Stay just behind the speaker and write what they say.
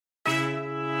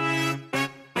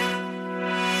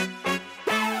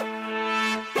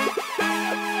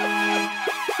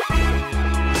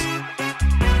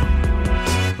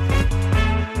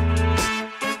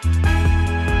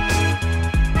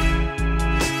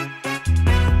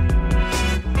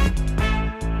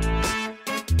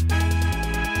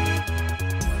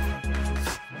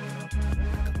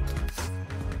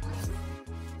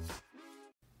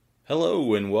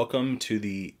Hello and welcome to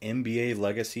the NBA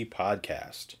Legacy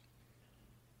Podcast.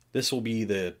 This will be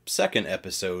the second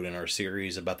episode in our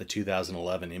series about the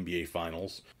 2011 NBA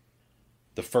Finals.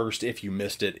 The first, if you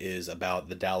missed it, is about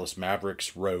the Dallas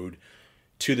Mavericks' road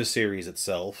to the series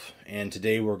itself, and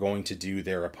today we're going to do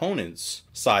their opponent's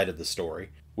side of the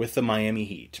story with the Miami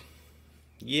Heat.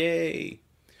 Yay!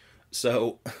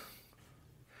 So,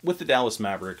 with the Dallas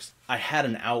Mavericks, I had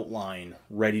an outline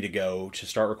ready to go to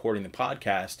start recording the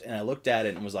podcast, and I looked at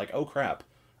it and was like, oh crap,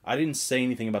 I didn't say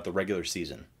anything about the regular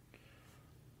season.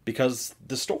 Because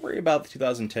the story about the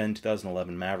 2010-2011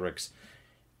 Mavericks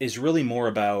is really more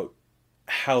about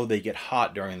how they get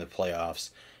hot during the playoffs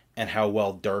and how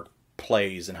well Dirk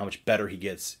plays and how much better he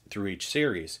gets through each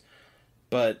series.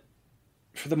 But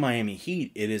for the Miami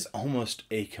Heat, it is almost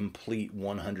a complete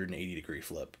 180-degree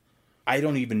flip. I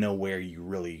don't even know where you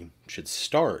really should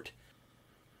start.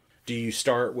 Do you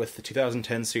start with the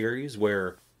 2010 series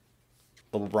where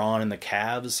LeBron and the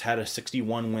Cavs had a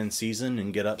 61-win season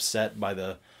and get upset by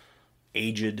the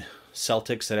aged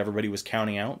Celtics that everybody was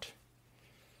counting out?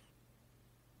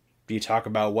 Do you talk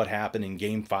about what happened in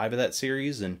Game 5 of that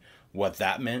series and what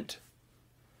that meant?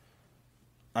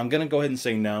 I'm going to go ahead and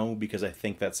say no, because I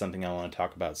think that's something I want to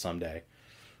talk about someday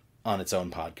on its own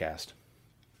podcast.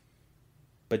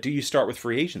 But do you start with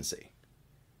free agency?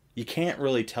 You can't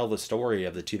really tell the story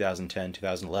of the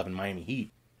 2010-2011 Miami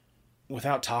Heat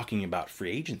without talking about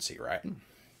free agency, right?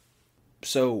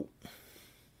 So,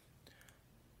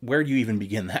 where do you even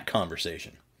begin that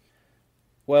conversation?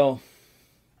 Well,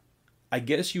 I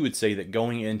guess you would say that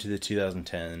going into the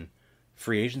 2010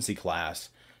 free agency class,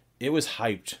 it was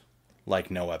hyped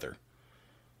like no other.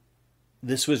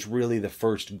 This was really the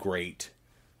first great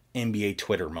NBA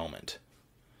Twitter moment.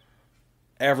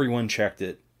 Everyone checked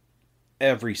it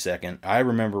every second. I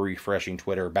remember refreshing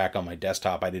Twitter back on my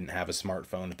desktop. I didn't have a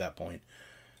smartphone at that point.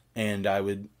 And I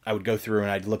would go through and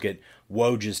I'd look at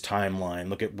Woj's timeline,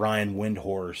 look at Brian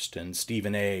Windhorst and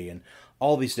Stephen A. and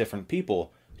all these different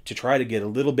people to try to get a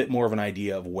little bit more of an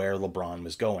idea of where LeBron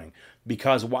was going.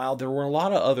 Because while there were a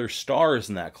lot of other stars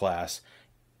in that class,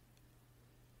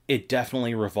 it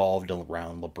definitely revolved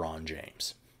around LeBron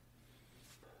James.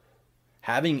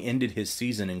 Having ended his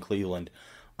season in Cleveland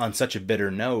on such a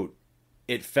bitter note,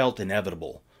 it felt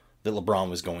inevitable that LeBron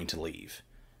was going to leave.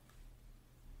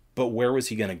 But where was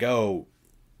he going to go?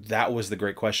 That was the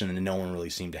great question, and no one really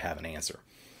seemed to have an answer.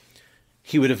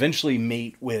 He would eventually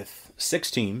meet with 6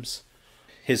 teams: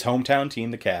 his hometown team,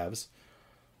 the Cavs,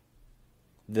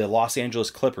 the Los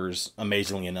Angeles Clippers,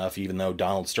 amazingly enough, even though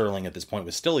Donald Sterling at this point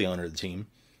was still the owner of the team.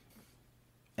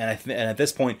 And at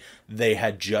this point, they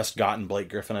had just gotten Blake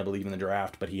Griffin, I believe, in the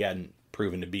draft, but he hadn't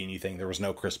proven to be anything. There was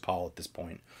no Chris Paul at this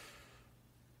point.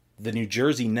 The New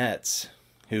Jersey Nets,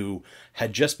 who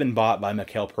had just been bought by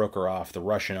Mikhail Prokhorov, the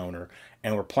Russian owner,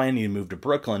 and were planning to move to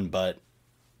Brooklyn, but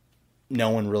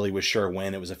no one really was sure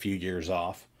when. It was a few years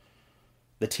off.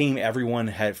 The team everyone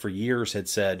had for years had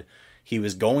said he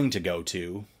was going to go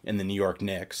to in the New York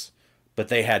Knicks, but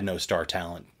they had no star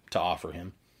talent to offer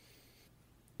him.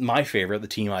 My favorite, the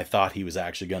team I thought he was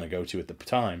actually going to go to at the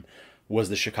time, was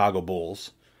the Chicago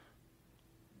Bulls.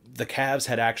 The Cavs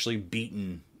had actually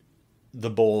beaten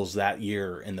the Bulls that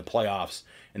year in the playoffs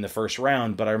in the first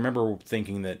round, but I remember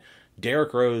thinking that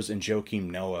Derrick Rose and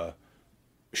Joakim Noah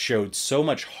showed so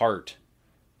much heart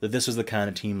that this was the kind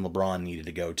of team LeBron needed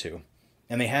to go to.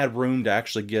 And they had room to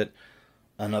actually get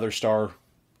another star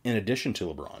in addition to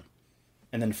LeBron.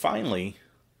 And then finally,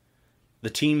 the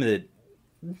team that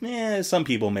some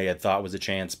people may have thought was a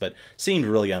chance, but seemed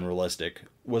really unrealistic,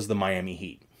 was the Miami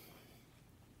Heat.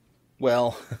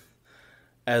 Well,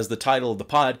 as the title of the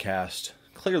podcast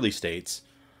clearly states,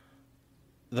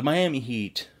 the Miami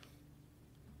Heat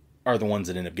are the ones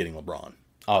that end up getting LeBron,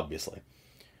 obviously.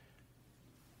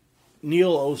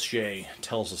 Neil O'Shea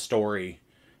tells a story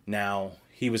now.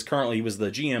 He was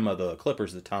the GM of the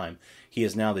Clippers at the time. He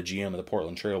is now the GM of the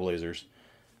Portland Trailblazers.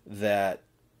 That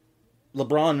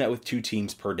LeBron met with 2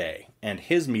 teams per day, and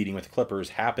his meeting with the Clippers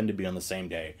happened to be on the same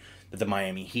day that the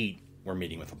Miami Heat were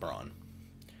meeting with LeBron.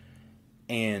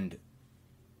 And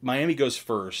Miami goes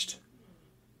first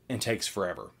and takes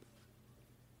forever.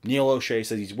 Neil O'Shea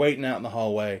says he's waiting out in the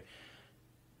hallway,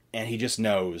 and he just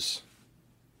knows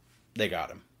they got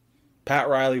him. Pat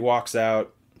Riley walks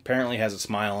out, apparently has a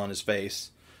smile on his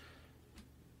face,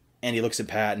 and he looks at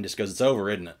Pat and just goes, "It's over,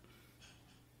 isn't it?"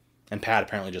 And Pat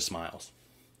apparently just smiles.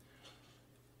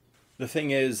 The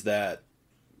thing is that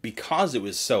because it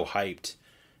was so hyped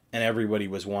and everybody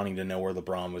was wanting to know where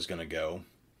LeBron was going to go,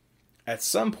 at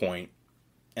some point,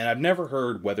 and I've never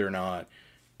heard whether or not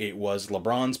it was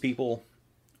LeBron's people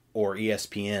or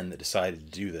ESPN that decided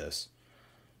to do this,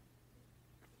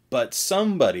 But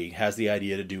somebody has the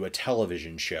idea to do a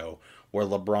television show where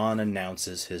LeBron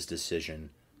announces his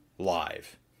decision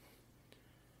live.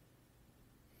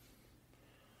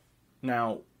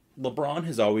 Now, LeBron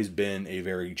has always been a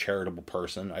very charitable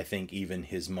person. I think even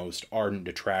his most ardent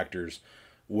detractors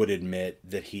would admit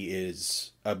that he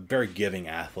is a very giving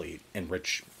athlete and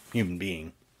rich human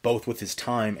being, both with his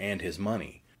time and his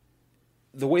money.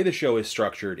 The way the show is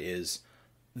structured is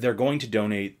they're going to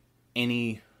donate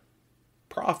any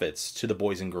profits to the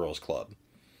Boys and Girls Club.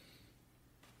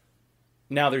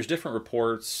 Now, there's different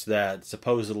reports that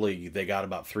supposedly they got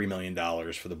about $3 million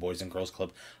for the Boys and Girls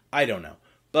Club. I don't know.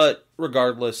 But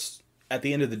regardless, at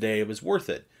the end of the day, it was worth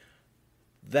it.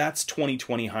 That's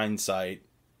 2020 hindsight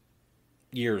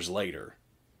years later.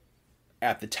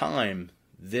 At the time,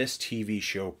 this TV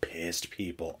show pissed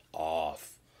people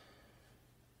off.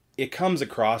 It comes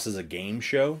across as a game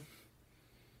show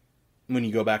when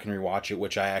you go back and rewatch it,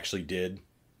 which I actually did.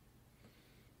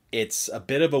 It's a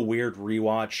bit of a weird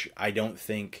rewatch. I don't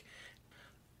think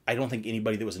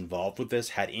anybody that was involved with this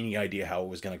had any idea how it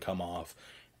was going to come off,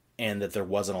 and that there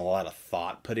wasn't a lot of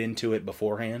thought put into it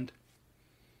beforehand.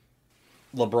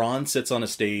 LeBron sits on a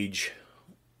stage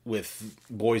with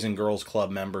Boys and Girls Club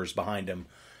members behind him,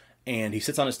 and he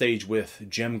sits on a stage with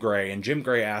Jim Gray, and Jim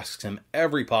Gray asks him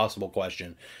every possible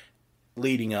question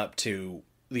leading up to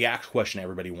the actual question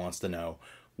everybody wants to know: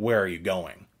 where are you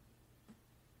going?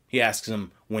 He asks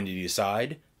him, when did you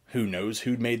decide? Who knows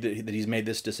that he's made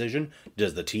this decision?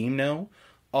 Does the team know?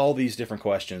 All these different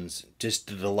questions just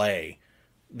to delay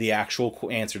the actual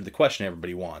answer to the question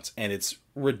everybody wants. And it's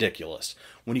ridiculous.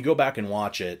 When you go back and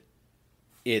watch it,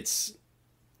 it's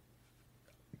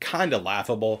kind of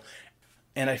laughable.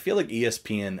 And I feel like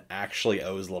ESPN actually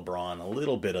owes LeBron a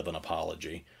little bit of an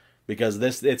apology, because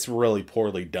it's really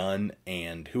poorly done,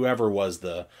 and whoever was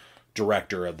the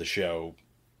director of the show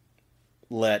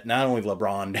let not only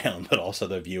LeBron down, but also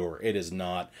the viewer. It is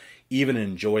not even an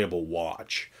enjoyable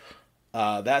watch.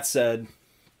 That said,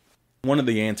 one of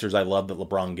the answers I love that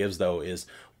LeBron gives, though, is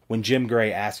when Jim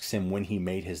Gray asks him when he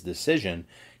made his decision,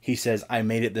 he says, "I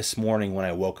made it this morning when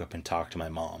I woke up and talked to my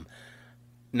mom."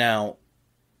 Now,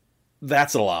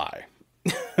 that's a lie.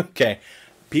 Okay.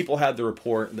 People had the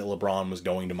report that LeBron was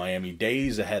going to Miami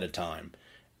days ahead of time.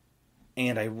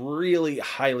 And I really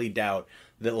highly doubt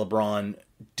that LeBron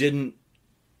didn't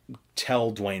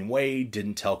tell Dwayne Wade,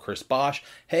 didn't tell Chris Bosh,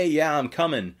 "Hey, yeah, I'm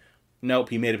coming." Nope,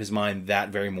 he made up his mind that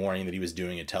very morning that he was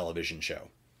doing a television show.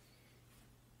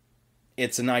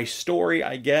 It's a nice story,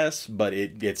 I guess, but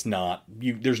it's not.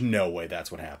 There's no way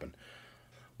that's what happened.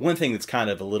 One thing that's kind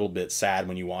of a little bit sad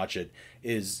when you watch it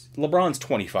is LeBron's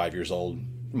 25 years old,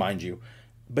 mind you,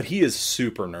 but he is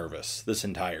super nervous this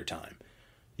entire time.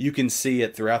 You can see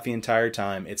it throughout the entire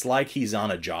time. It's like he's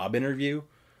on a job interview.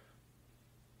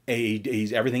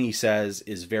 Everything he says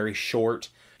is very short.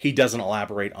 He doesn't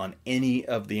elaborate on any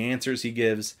of the answers he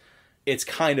gives. It's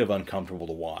kind of uncomfortable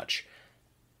to watch.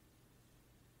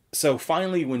 So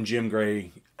finally, when Jim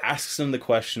Gray asks him the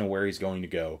question of where he's going to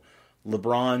go,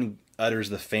 LeBron utters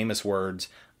the famous words,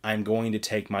 "I'm going to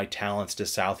take my talents to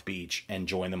South Beach and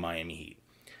join the Miami Heat."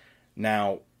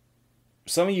 Now,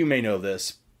 some of you may know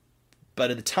this, but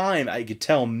at the time, I could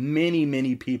tell many,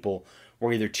 many people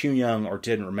were either too young or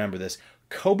didn't remember this.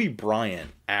 Kobe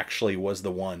Bryant actually was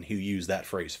the one who used that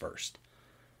phrase first.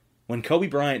 When Kobe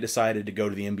Bryant decided to go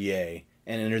to the NBA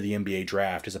and enter the NBA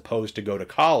draft as opposed to go to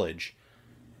college,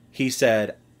 he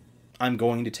said, "I'm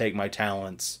going to take my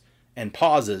talents," and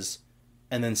pauses,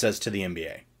 and then says, "to the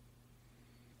NBA."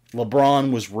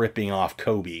 LeBron was ripping off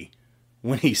Kobe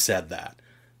when he said that.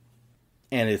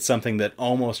 And it's something that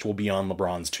almost will be on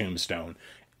LeBron's tombstone,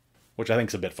 which I think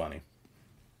is a bit funny.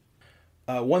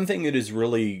 One thing that is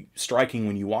really striking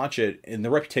when you watch it, and the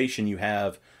reputation you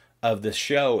have of this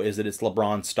show, is that it's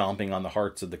LeBron stomping on the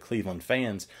hearts of the Cleveland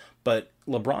fans, but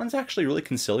LeBron's actually really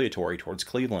conciliatory towards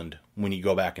Cleveland when you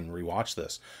go back and rewatch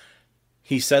this.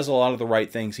 He says a lot of the right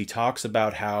things. He talks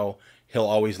about how he'll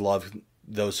always love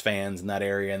those fans in that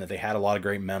area and that they had a lot of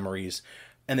great memories,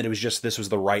 and that this was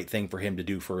the right thing for him to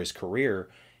do for his career.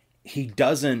 He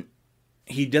doesn't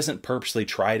purposely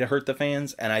try to hurt the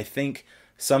fans, and I think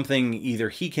something either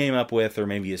he came up with or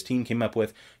maybe his team came up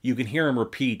with, you can hear him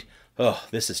repeat, "Oh,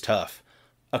 this is tough,"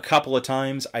 a couple of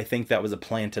times. I think that was a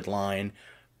planted line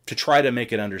to try to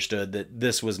make it understood that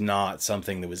this was not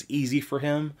something that was easy for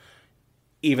him,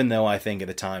 even though I think at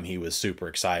the time he was super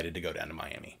excited to go down to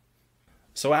Miami.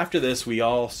 So after this, we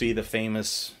all see the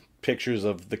famous pictures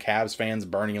of the Cavs fans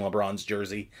burning LeBron's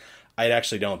jersey. I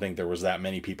actually don't think there was that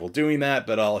many people doing that,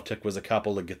 but all it took was a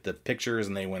couple to get the pictures,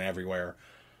 and they went everywhere.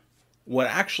 What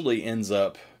actually ends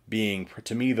up being,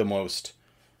 to me, the most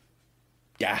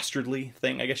dastardly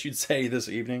thing, I guess you'd say, this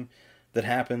evening that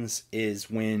happens is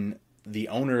when the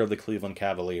owner of the Cleveland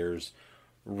Cavaliers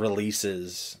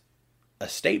releases a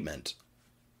statement.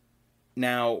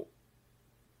 Now,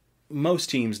 most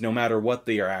teams, no matter what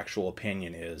their actual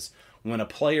opinion is, when a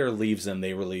player leaves them,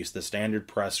 they release the standard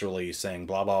press release saying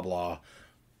blah, blah, blah.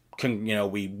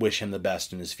 We wish him the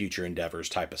best in his future endeavors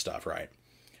type of stuff, right?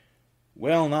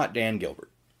 Well, not Dan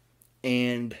Gilbert.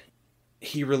 And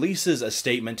he releases a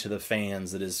statement to the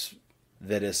fans that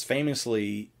is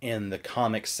famously in the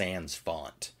Comic Sans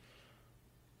font.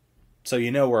 So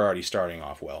we're already starting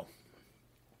off well.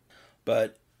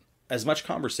 But as much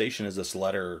conversation as this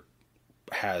letter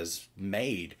has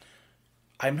made,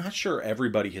 I'm not sure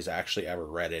everybody has actually ever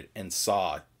read it and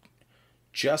saw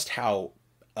just how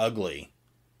ugly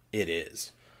it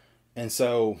is. And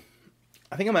so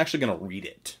I think I'm actually going to read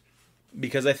it,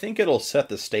 because I think it'll set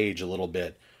the stage a little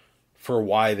bit for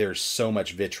why there's so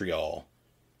much vitriol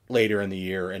later in the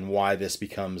year and why this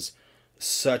becomes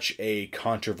such a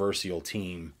controversial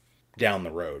team down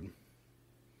the road.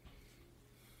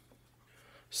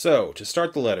 So, to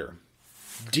start the letter,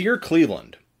 Dear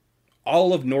Cleveland,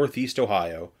 all of Northeast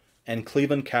Ohio, and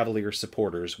Cleveland Cavaliers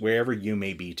supporters wherever you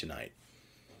may be tonight.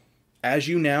 As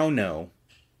you now know,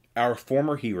 our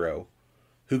former hero,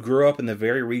 who grew up in the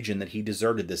very region that he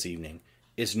deserted this evening,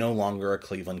 is no longer a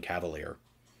Cleveland Cavalier.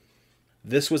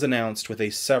 This was announced with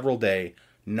a several-day,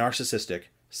 narcissistic,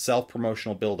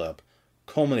 self-promotional build-up,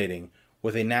 culminating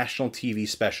with a national TV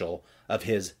special of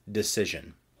his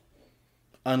decision.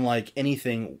 Unlike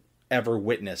anything ever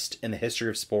witnessed in the history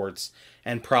of sports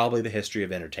and probably the history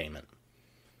of entertainment.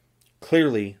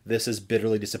 Clearly, this is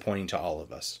bitterly disappointing to all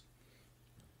of us.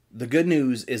 The good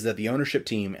news is that the ownership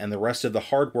team and the rest of the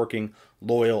hardworking,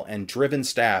 loyal, and driven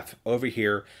staff over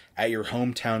here at your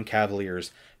hometown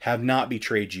Cavaliers have not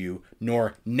betrayed you,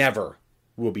 nor never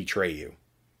will betray you.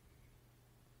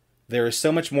 There is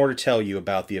so much more to tell you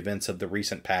about the events of the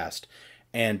recent past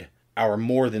and our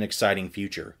more than exciting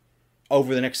future.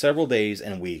 Over the next several days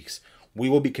and weeks, we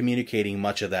will be communicating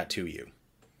much of that to you.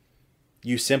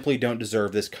 You simply don't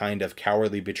deserve this kind of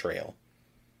cowardly betrayal.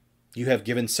 You have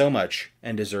given so much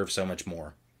and deserve so much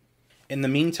more. In the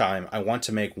meantime, I want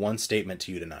to make one statement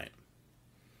to you tonight.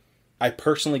 I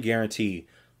personally guarantee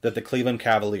that the Cleveland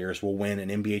Cavaliers will win an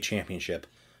NBA championship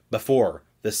before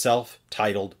the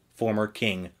self-titled former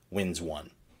king wins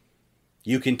one.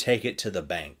 You can take it to the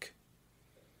bank.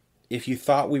 If you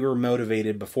thought we were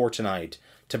motivated before tonight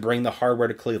to bring the hardware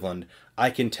to Cleveland, I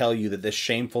can tell you that this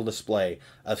shameful display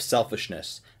of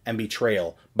selfishness and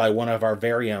betrayal by one of our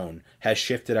very own has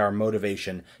shifted our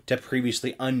motivation to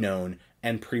previously unknown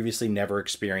and previously never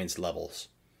experienced levels.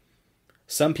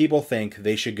 Some people think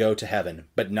they should go to heaven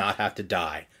but not have to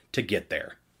die to get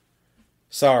there.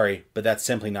 Sorry, but that's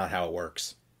simply not how it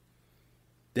works.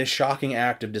 This shocking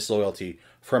act of disloyalty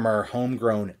from our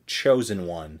homegrown chosen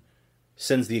one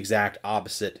sends the exact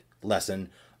opposite lesson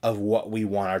of what we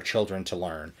want our children to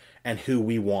learn and who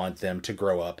we want them to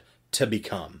grow up to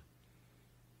become.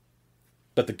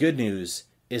 But the good news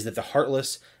is that the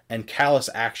heartless and callous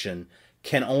action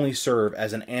can only serve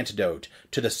as an antidote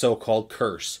to the so-called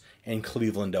curse in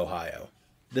Cleveland, Ohio.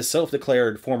 The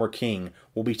self-declared former king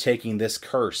will be taking this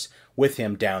curse with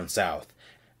him down south.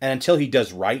 And until he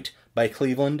does right by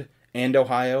Cleveland and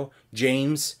Ohio,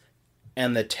 James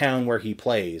and the town where he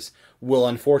plays will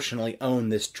unfortunately own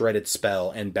this dreaded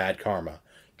spell and bad karma.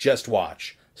 Just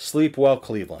watch. Sleep well,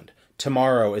 Cleveland.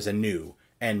 Tomorrow is a new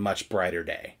and much brighter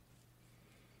day.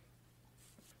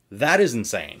 That is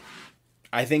insane.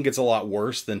 I think it's a lot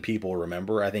worse than people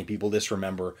remember. I think people just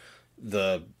remember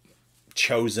the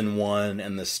chosen one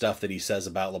and the stuff that he says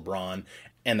about LeBron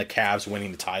and the Cavs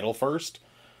winning the title first.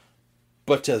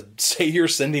 But to say you're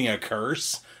sending a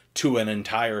curse to an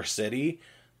entire city,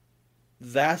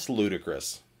 that's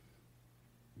ludicrous.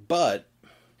 But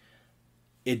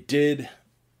it did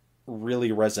really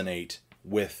resonate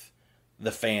with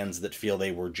the fans that feel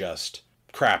they were just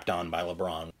crapped on by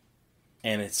LeBron.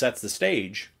 And it sets the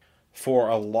stage for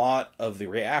a lot of the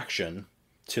reaction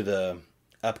to the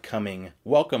upcoming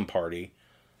welcome party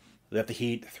that the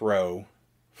Heat throw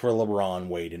for LeBron,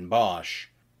 Wade, and Bosh.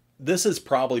 This has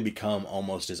probably become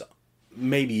almost as,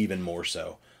 maybe even more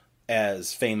so,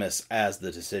 as famous as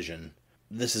the decision.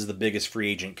 This is the biggest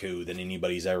free agent coup that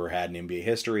anybody's ever had in NBA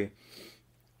history.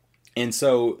 And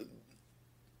so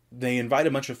they invite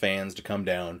a bunch of fans to come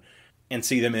down and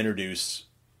see them introduce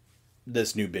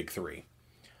this new big three.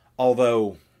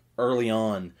 Although early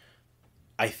on,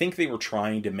 I think they were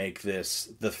trying to make this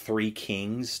the Three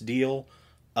Kings deal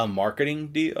a marketing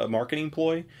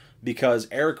ploy, because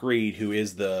Eric Reed, who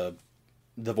is the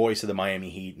the voice of the Miami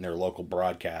Heat in their local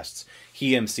broadcasts.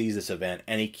 He MCs this event,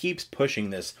 and he keeps pushing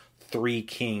this three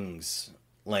kings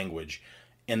language,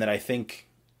 and that I think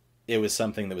it was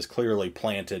something that was clearly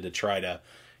planted to try to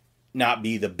not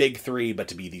be the big three, but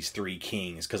to be these three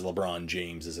kings, because LeBron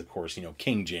James is, of course,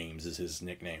 King James is his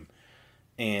nickname.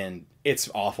 And it's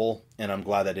awful, and I'm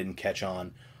glad that didn't catch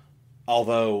on.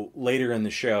 Although later in the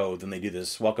show, then they do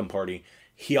this welcome party,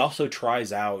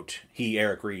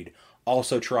 Eric Reed,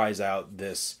 also tries out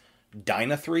this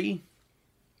Dyna 3.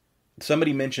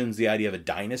 Somebody mentions the idea of a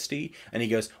dynasty, and he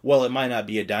goes, well, it might not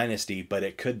be a dynasty, but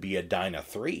it could be a Dyna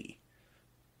 3.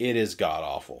 It is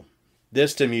god-awful.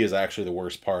 This, to me, is actually the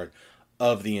worst part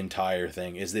of the entire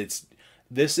thing,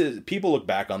 people look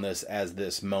back on this as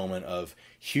this moment of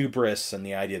hubris, and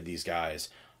the idea of these guys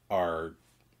are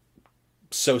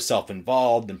so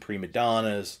self-involved and prima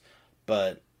donnas,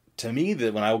 but to me,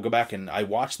 that when I will go back and I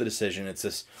watch the decision, it's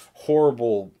this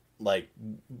horrible,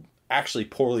 actually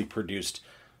poorly produced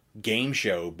game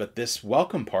show, but this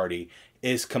welcome party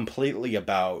is completely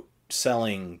about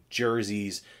selling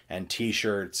jerseys and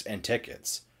t-shirts and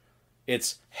tickets.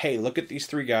 It's, hey, look at these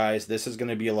three guys, this is going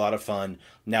to be a lot of fun,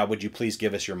 now would you please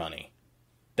give us your money?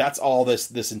 That's all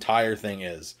this entire thing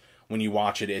is. When you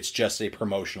watch it, it's just a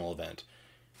promotional event.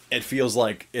 It feels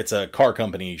like it's a car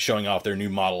company showing off their new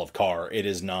model of car. It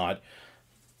is not.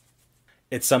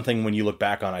 It's something, when you look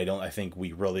back on, I think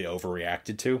we really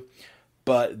overreacted to.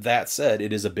 But that said,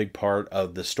 it is a big part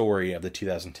of the story of the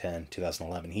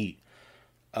 2010-2011 Heat.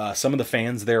 Some of the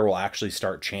fans there will actually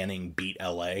start chanting "Beat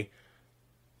LA,"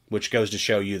 which goes to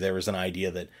show you there was an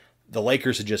idea that the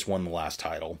Lakers had just won the last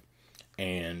title,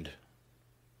 and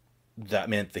that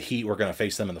meant the Heat were going to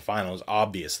face them in the finals,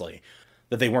 obviously,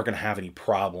 that they weren't going to have any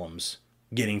problems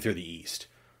getting through the East.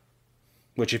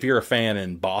 Which, if you're a fan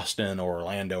in Boston or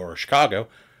Orlando or Chicago,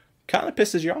 kind of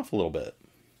pisses you off a little bit.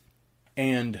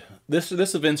 And this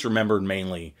event's remembered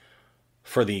mainly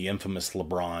for the infamous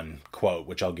LeBron quote,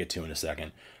 which I'll get to in a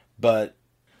second. But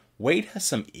Wade has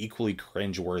some equally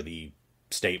cringeworthy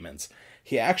statements.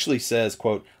 He actually says,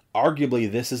 quote, "Arguably,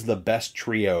 this is the best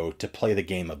trio to play the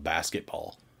game of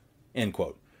basketball," end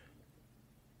quote.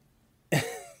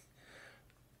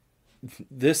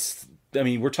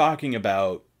 We're talking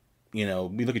about, we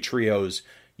look at trios,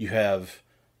 you have,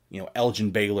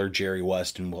 Elgin Baylor, Jerry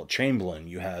West, and Wilt Chamberlain.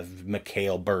 You have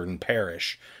McHale, Bird, and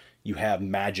Parrish. You have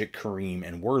Magic, Kareem,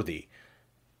 and Worthy.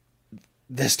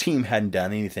 This team hadn't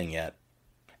done anything yet.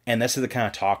 And this is the kind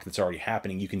of talk that's already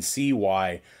happening. You can see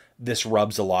why this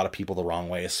rubs a lot of people the wrong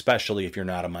way, especially if you're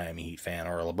not a Miami Heat fan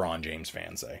or a LeBron James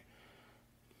fan, say.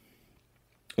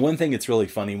 One thing that's really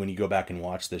funny when you go back and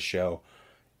watch this show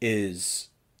is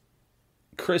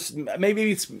Chris,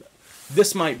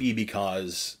 this might be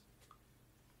because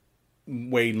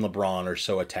Wade and LeBron are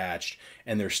so attached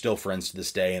and they're still friends to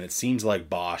this day, and it seems like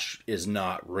Bosh is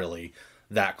not really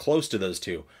that close to those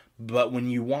two. But when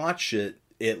you watch it,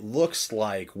 it looks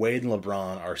like Wade and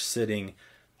LeBron are sitting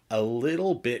a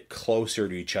little bit closer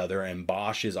to each other, and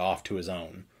Bosh is off to his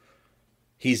own.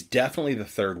 He's definitely the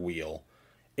third wheel.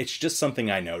 It's just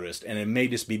something I noticed, and it may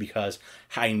just be because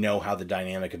I know how the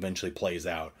dynamic eventually plays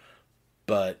out.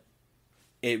 But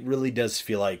it really does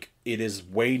feel like it is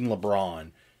Wade and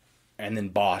LeBron, and then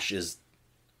Bosh is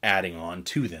adding on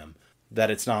to them, that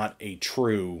it's not a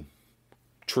true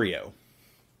trio.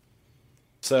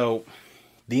 So,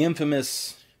 the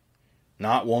infamous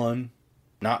not 1,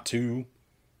 not 2,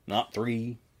 not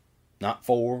 3, not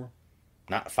 4,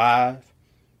 not 5,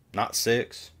 not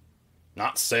 6,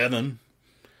 not 7.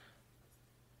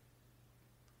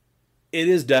 It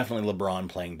is definitely LeBron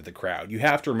playing to the crowd. You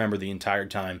have to remember the entire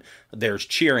time there's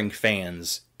cheering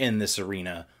fans in this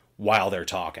arena while they're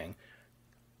talking.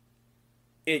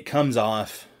 It comes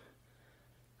off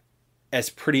as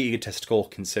pretty egotistical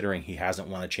considering he hasn't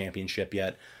won a championship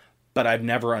yet, but I've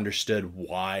never understood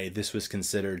why this was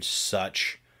considered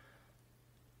such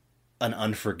an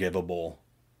unforgivable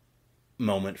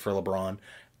moment for LeBron.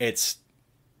 It's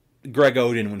Greg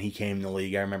Oden, when he came in the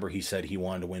league, I remember he said he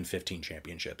wanted to win 15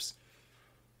 championships.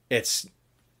 It's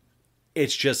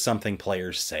just something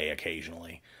players say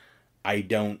occasionally. I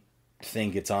don't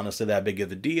think it's honestly that big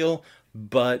of a deal,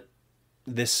 but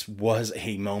this was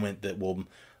a moment that will,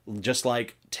 just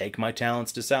like Take My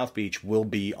Talents to South Beach, will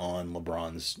be on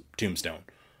LeBron's tombstone.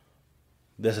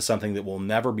 This is something that will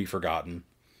never be forgotten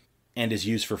and is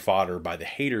used for fodder by the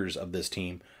haters of this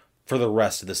team for the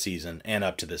rest of the season and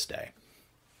up to this day.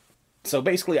 So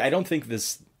basically, I don't think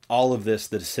all of this,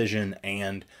 the decision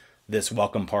and this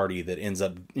welcome party that ends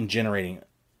up generating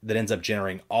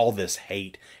all this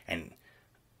hate and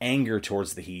anger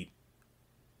towards the Heat,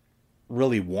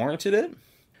 really warranted it,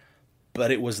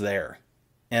 but it was there.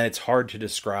 And it's hard to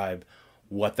describe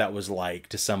what that was like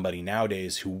to somebody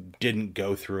nowadays who didn't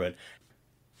go through it.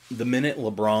 The minute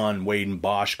LeBron, Wade, and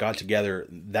Bosh got together,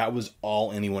 that was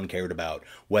all anyone cared about.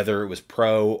 Whether it was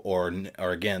pro or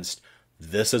against,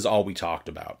 this is all we talked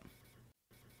about.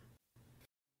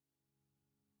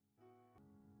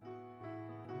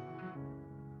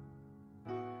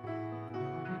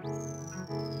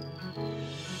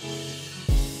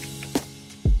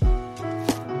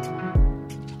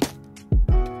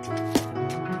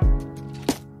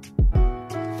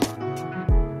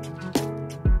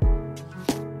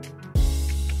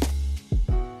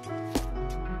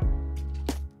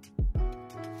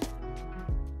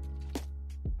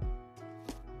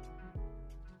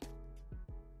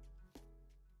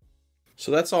 So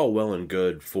that's all well and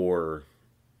good for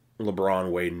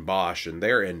LeBron, Wade, and Bosh and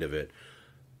their end of it.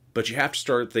 But you have to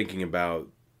start thinking about,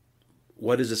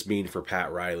 what does this mean for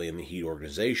Pat Riley and the Heat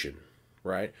organization,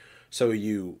 right? So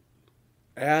you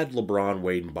add LeBron,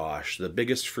 Wade, and Bosh, the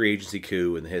biggest free agency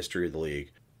coup in the history of the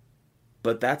league.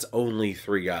 But that's only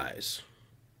 3 guys.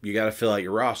 You got to fill out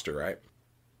your roster, right?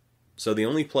 So the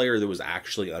only player that was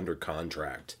actually under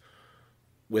contract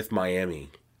with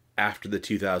Miami after the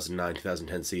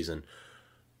 2009-2010 season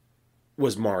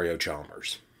was Mario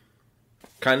Chalmers.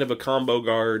 Kind of a combo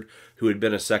guard who had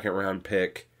been a second-round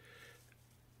pick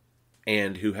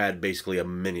and who had basically a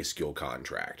minuscule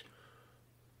contract.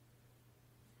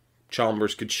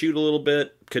 Chalmers could shoot a little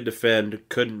bit, could defend,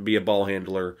 couldn't be a ball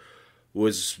handler,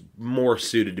 was more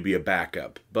suited to be a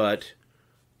backup, but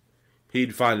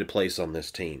he'd find a place on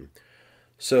this team.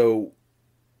 So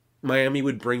Miami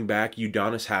would bring back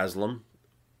Udonis Haslem.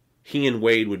 He and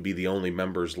Wade would be the only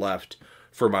members left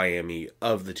for Miami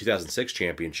of the 2006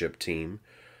 championship team,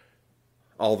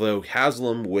 although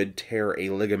Haslem would tear a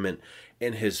ligament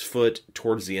in his foot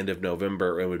towards the end of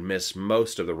November and would miss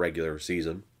most of the regular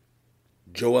season.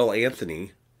 Joel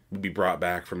Anthony would be brought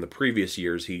back from the previous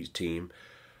year's Heat team.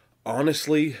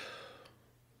 Honestly,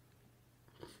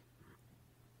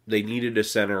 they needed a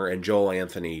center, and Joel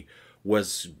Anthony would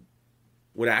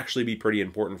actually be pretty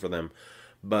important for them,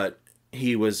 but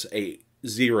he was a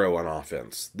 0 on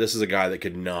offense. This is a guy that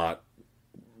could not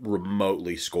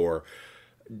remotely score.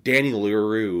 Danny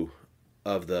Leroux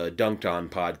of the Dunked On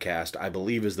podcast, I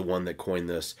believe, is the one that coined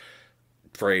this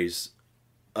phrase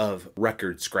of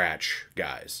record scratch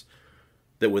guys.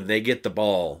 That when they get the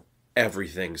ball,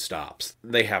 everything stops.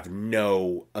 They have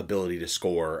no ability to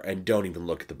score and don't even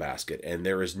look at the basket. And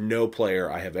there is no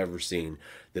player I have ever seen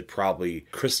that probably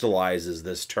crystallizes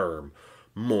this term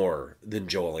more than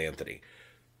Joel Anthony.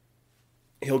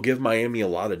 He'll give Miami a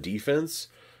lot of defense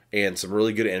and some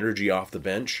really good energy off the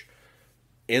bench.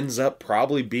 Ends up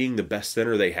probably being the best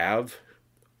center they have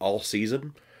all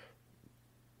season,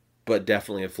 but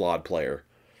definitely a flawed player.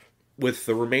 With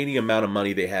the remaining amount of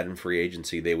money they had in free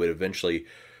agency, they would eventually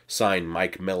sign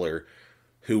Mike Miller,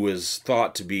 who was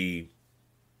thought to be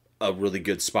a really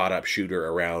good spot-up shooter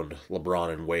around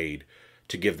LeBron and Wade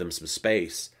to give them some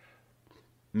space.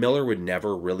 Miller would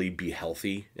never really be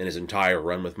healthy in his entire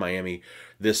run with Miami.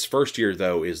 This first year,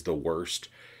 though, is the worst.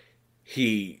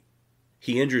 He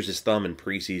injures his thumb in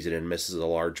preseason and misses a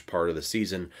large part of the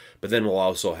season, but then will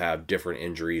also have different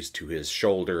injuries to his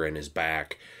shoulder and his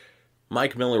back.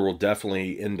 Mike Miller will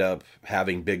definitely end up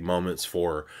having big moments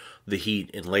for the Heat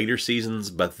in later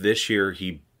seasons, but this year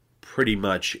he pretty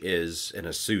much is in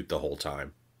a suit the whole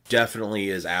time. Definitely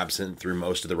is absent through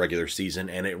most of the regular season,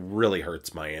 and it really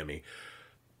hurts Miami.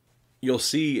 You'll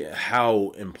see how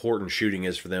important shooting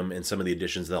is for them in some of the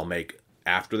additions they'll make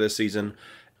after this season.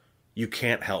 You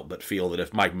can't help but feel that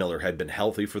if Mike Miller had been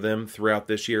healthy for them throughout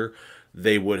this year,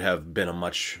 they would have been a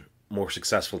much more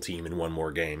successful team and won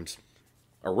more games.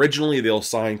 Originally, they'll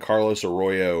sign Carlos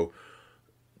Arroyo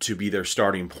to be their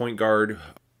starting point guard.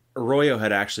 Arroyo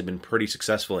had actually been pretty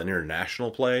successful in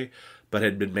international play, but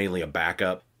had been mainly a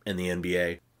backup in the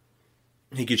NBA.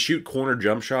 He could shoot corner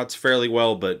jump shots fairly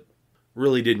well, but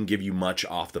really didn't give you much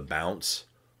off the bounce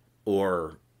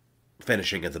or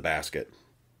finishing at the basket.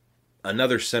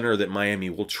 Another center that Miami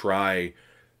will try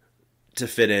to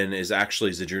fit in is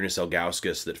actually Zydrunas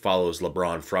Ilgauskas, that follows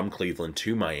LeBron from Cleveland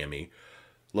to Miami.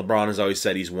 LeBron has always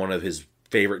said he's one of his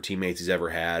favorite teammates he's ever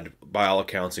had. By all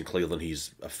accounts in Cleveland,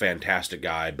 he's a fantastic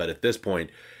guy, but at this point,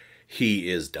 he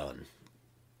is done.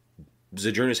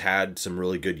 Zydrunas had some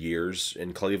really good years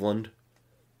in Cleveland.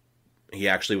 He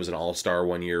actually was an all-star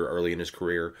one year early in his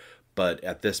career, but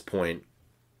at this point,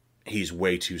 he's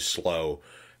way too slow,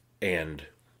 and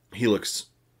he looks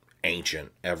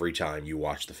ancient every time you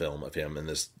watch the film of him in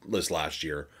this last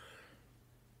year.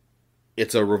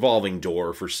 It's a revolving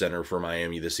door for center for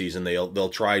Miami this season. They'll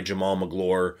try Jamal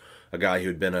Magloire a guy who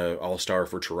had been an all-star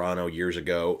for Toronto years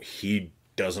ago. He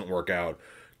doesn't work out,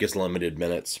 gets limited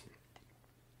minutes.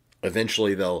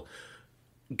 Eventually, they'll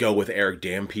go with Eric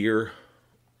Dampier,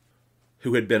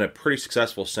 who had been a pretty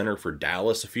successful center for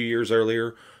Dallas a few years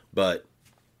earlier, but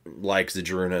like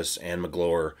Zydrunas and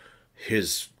McGlure,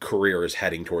 his career is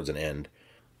heading towards an end.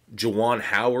 Juwan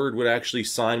Howard would actually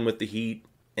sign with the Heat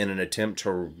in an attempt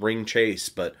to ring chase,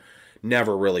 but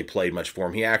never really played much for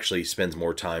him. He actually spends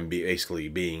more time basically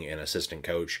being an assistant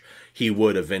coach. He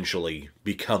would eventually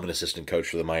become an assistant coach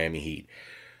for the Miami Heat.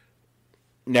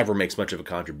 Never makes much of a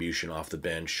contribution off the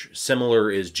bench.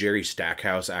 Similar is Jerry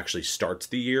Stackhouse, actually starts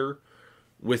the year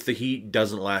with the Heat,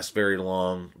 doesn't last very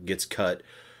long, gets cut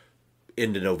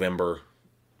into November.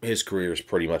 His career is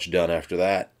pretty much done after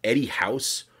that. Eddie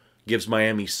House gives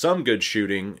Miami some good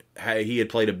shooting. He had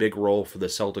played a big role for the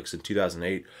Celtics in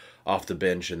 2008 off the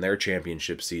bench in their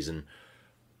championship season.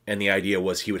 And the idea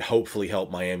was he would hopefully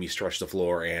help Miami stretch the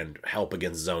floor and help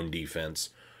against zone defense.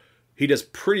 He does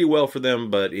pretty well for them,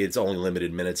 but it's only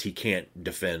limited minutes. He can't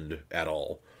defend at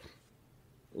all.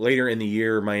 Later in the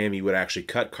year, Miami would actually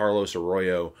cut Carlos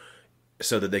Arroyo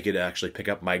so that they could actually pick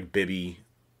up Mike Bibby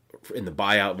in the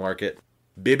buyout market.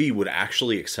 Bibby would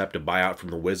actually accept a buyout from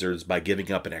the Wizards by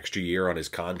giving up an extra year on his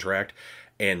contract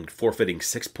and forfeiting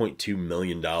 $6.2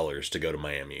 million to go to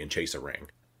Miami and chase a ring.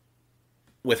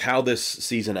 With how this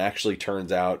season actually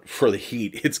turns out for the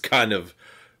Heat, it's kind of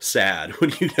sad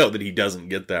when you know that he doesn't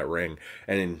get that ring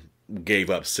and gave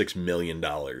up $6 million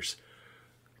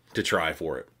to try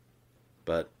for it.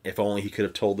 But if only he could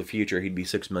have told the future, he'd be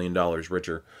 $6 million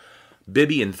richer.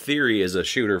 Bibby, in theory, is a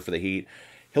shooter for the Heat.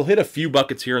 He'll hit a few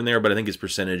buckets here and there, but I think his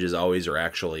percentages always are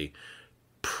actually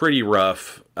pretty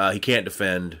rough. He can't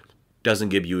defend, doesn't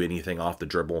give you anything off the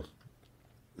dribble.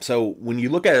 So when you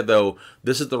look at it, though,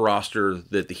 this is the roster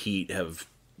that the Heat have,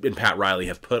 and Pat Riley,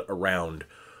 have put around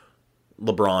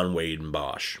LeBron, Wade, and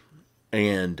Bosh.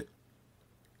 And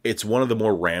it's one of the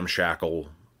more ramshackle,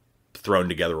 thrown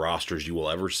together rosters you will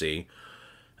ever see.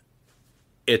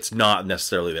 It's not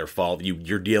necessarily their fault.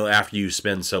 Your deal, after you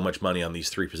spend so much money on these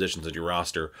three positions in your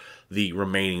roster, the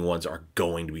remaining ones are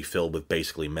going to be filled with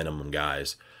basically minimum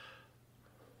guys.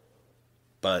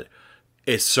 But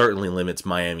it certainly limits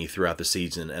Miami throughout the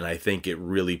season, and I think it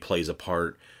really plays a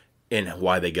part in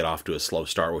why they get off to a slow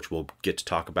start, which we'll get to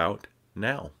talk about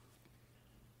now.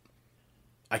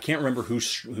 I can't remember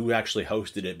who actually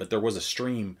hosted it, but there was a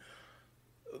stream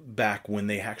back when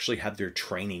they actually had their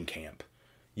training camp.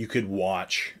 You could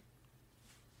watch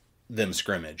them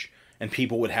scrimmage, and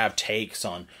people would have takes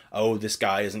on, oh, this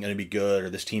guy isn't going to be good, or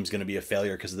this team's going to be a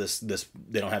failure because this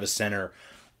they don't have a center.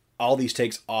 All these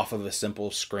takes off of a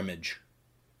simple scrimmage.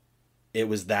 It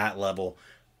was that level.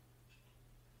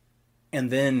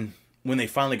 And then when they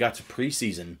finally got to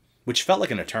preseason, which felt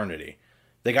like an eternity,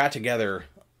 they got together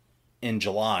in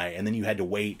July, and then you had to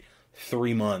wait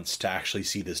 3 months to actually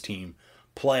see this team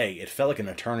play. It felt like an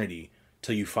eternity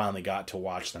till you finally got to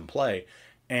watch them play.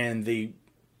 And they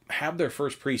have their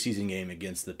first preseason game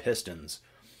against the Pistons.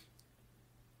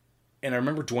 And I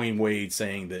remember Dwayne Wade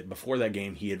saying that before that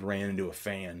game he had ran into a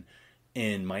fan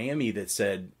in Miami that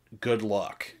said, good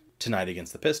luck tonight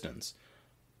against the Pistons.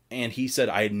 And he said,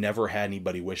 I had never had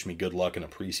anybody wish me good luck in a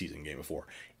preseason game before.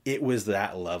 It was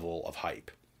that level of hype.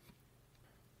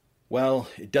 Well,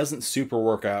 it doesn't super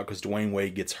work out because Dwayne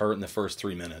Wade gets hurt in the first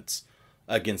 3 minutes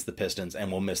against the Pistons and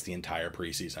will miss the entire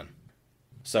preseason.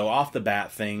 So off the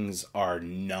bat, things are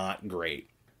not great.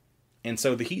 And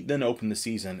so the Heat then open the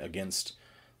season against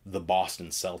the Boston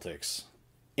Celtics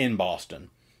in Boston.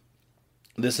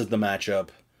 This is the matchup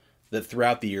that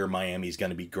throughout the year Miami's going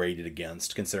to be graded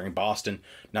against, considering Boston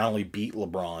not only beat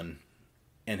LeBron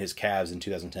and his Cavs in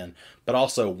 2010, but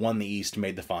also won the East,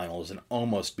 made the finals, and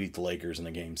almost beat the Lakers in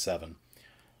a Game 7.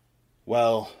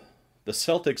 Well, the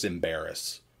Celtics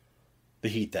embarrass the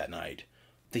Heat that night.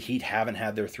 The Heat haven't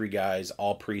had their three guys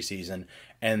all preseason,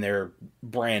 and they're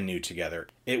brand new together.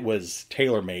 It was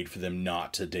tailor-made for them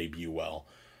not to debut well.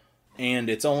 And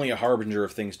it's only a harbinger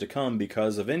of things to come,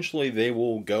 because eventually they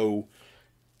will go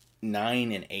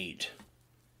 9-8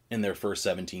 in their first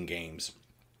 17 games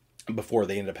before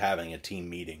they end up having a team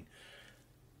meeting.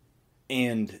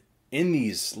 And in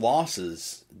these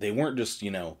losses, they weren't just,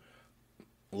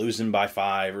 losing by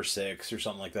 5 or 6 or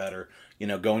something like that, or,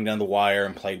 going down the wire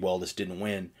and played well, just didn't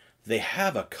win. They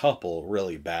have a couple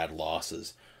really bad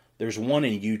losses. There's one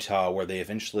in Utah where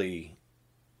there's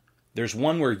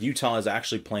one where Utah is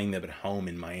actually playing them at home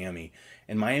in Miami,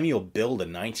 and Miami will build a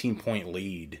 19-point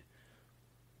lead,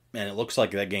 and it looks like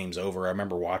that game's over. I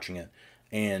remember watching it,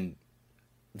 and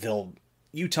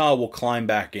Utah will climb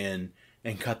back in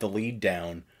and cut the lead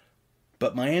down,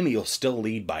 But Miami will still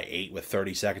lead by 8 with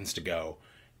 30 seconds to go,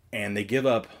 and they give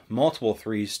up multiple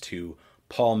threes to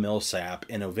Paul Millsap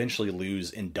and eventually lose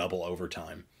in double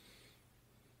overtime.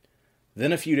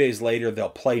 Then a few days later, they'll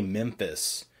play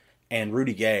Memphis, and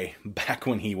Rudy Gay, back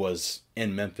when he was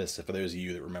in Memphis, for those of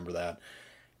you that remember that,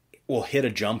 will hit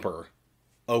a jumper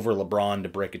over LeBron to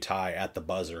break a tie at the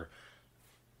buzzer.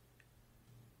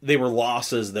 They were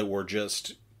losses that were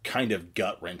just kind of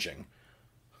gut-wrenching.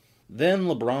 Then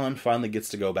LeBron finally gets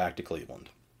to go back to Cleveland.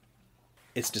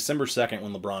 It's December 2nd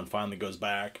when LeBron finally goes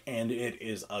back, and it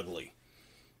is ugly.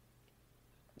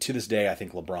 To this day, I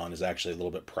think LeBron is actually a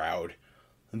little bit proud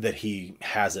that he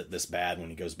has it this bad when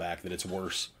he goes back, that it's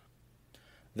worse.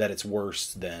 That it's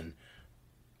worse than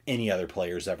any other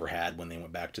players ever had when they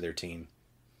went back to their team.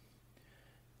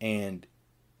 And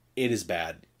it is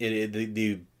bad.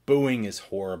 The booing is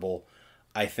horrible.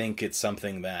 I think it's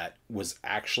something that was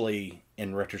actually,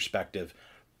 in retrospective,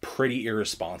 pretty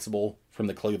irresponsible from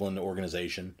the Cleveland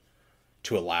organization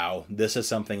to allow. This is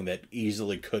something that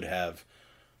easily could have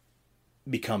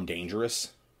become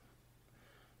dangerous.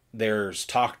 There's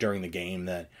talk during the game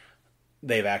that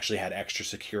they've actually had extra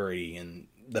security and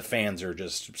the fans are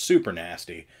just super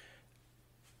nasty.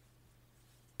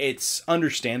 It's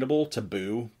understandable to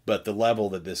boo, but the level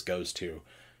that this goes to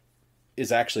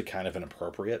is actually kind of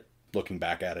inappropriate, looking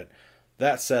back at it.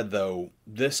 That said, though,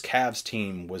 this Cavs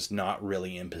team was not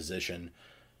really in position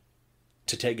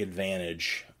to take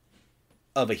advantage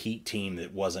of a Heat team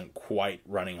that wasn't quite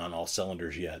running on all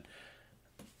cylinders yet.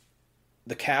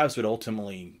 The Cavs would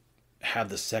ultimately have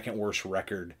the second worst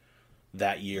record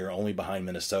that year, only behind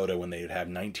Minnesota, when they would have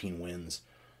 19 wins,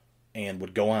 and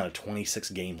would go on a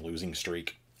 26-game losing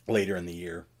streak later in the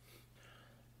year.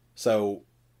 So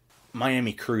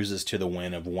Miami cruises to the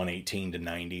win of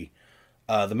 118-90.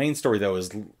 The main story, though,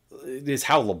 is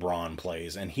how LeBron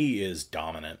plays, and he is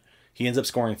dominant. He ends up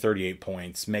scoring 38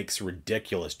 points, makes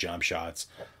ridiculous jump shots,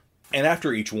 and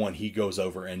after each one, he goes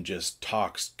over and just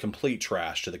talks complete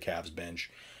trash to the Cavs bench.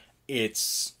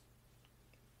 It's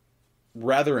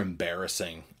rather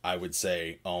embarrassing, I would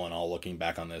say, all in all, looking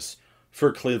back on this,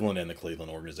 for Cleveland and the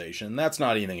Cleveland organization. That's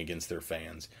not anything against their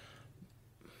fans.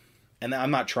 And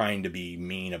I'm not trying to be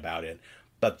mean about it,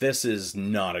 but this is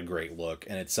not a great look,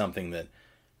 and it's something that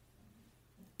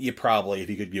you probably, if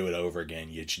you could do it over again,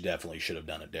 you definitely should have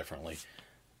done it differently.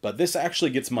 But this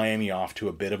actually gets Miami off to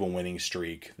a bit of a winning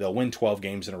streak. They'll win 12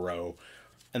 games in a row,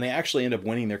 and they actually end up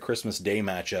winning their Christmas Day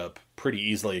matchup pretty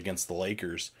easily against the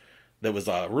Lakers. That was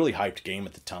a really hyped game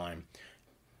at the time.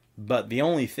 But the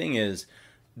only thing is,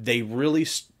 they really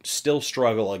still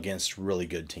struggle against really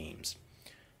good teams.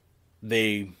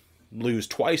 They lose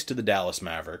twice to the Dallas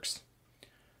Mavericks.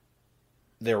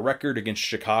 Their record against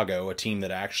Chicago, a team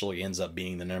that actually ends up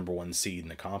being the number one seed in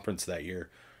the conference that year,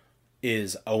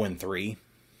 is 0-3.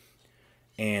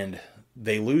 And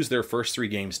they lose their first 3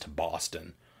 games to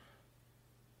Boston,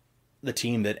 the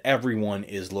team that everyone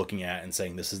is looking at and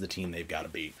saying this is the team they've got to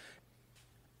beat.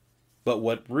 But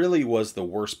what really was the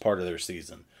worst part of their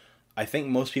season, I think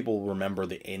most people remember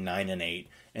the 9-8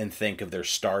 and think of their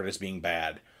start as being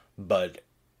bad, but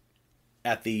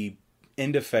at the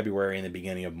end of February and the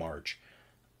beginning of March,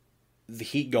 the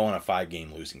Heat go on a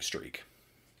 5-game losing streak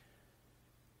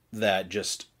that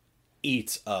just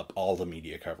eats up all the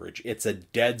media coverage. It's a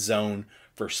dead zone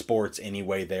for sports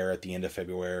anyway there at the end of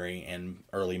February and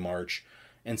early March,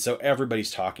 and so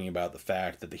everybody's talking about the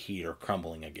fact that the Heat are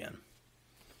crumbling again.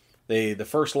 The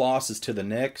first loss is to the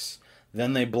Knicks,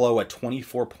 then they blow a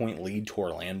 24-point lead to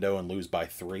Orlando and lose by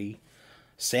 3.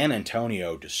 San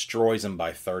Antonio destroys them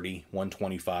by 30,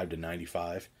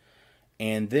 125-95.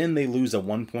 And then they lose a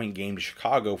 1-point game to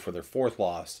Chicago for their 4th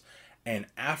loss. And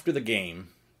after the game,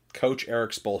 Coach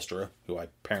Eric Spoelstra, who I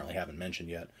apparently haven't mentioned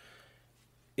yet,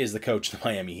 is the coach of the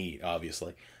Miami Heat,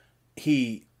 obviously.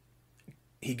 He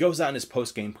goes out in his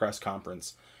post-game press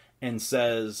conference and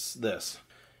says this,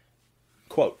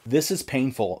 quote, "This is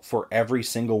painful for every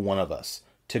single one of us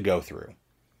to go through.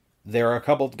 There are a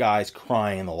couple of guys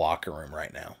crying in the locker room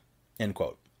right now," end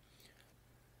quote.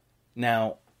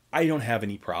 Now, I don't have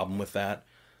any problem with that.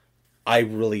 I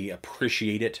really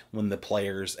appreciate it when the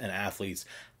players and athletes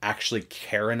actually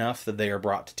care enough that they are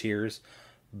brought to tears.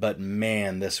 But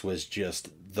man, this was just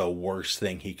the worst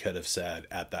thing he could have said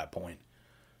at that point.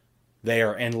 They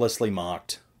are endlessly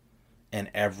mocked, and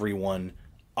everyone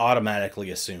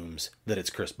automatically assumes that it's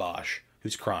Chris Bosh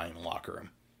who's crying in the locker room.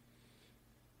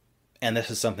 And this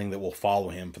is something that will follow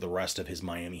him for the rest of his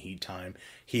Miami Heat time.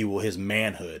 His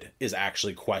manhood is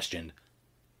actually questioned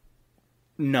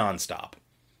nonstop.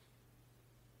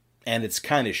 And it's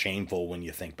kind of shameful when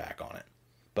you think back on it.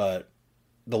 But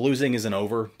The losing isn't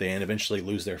over. They eventually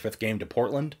lose their 5th game to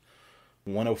Portland,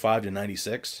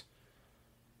 105-96.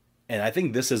 And I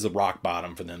think this is the rock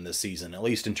bottom for them this season, at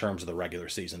least in terms of the regular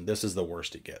season. This is the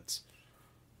worst it gets.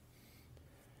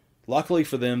 Luckily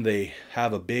for them, they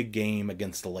have a big game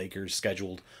against the Lakers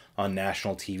scheduled on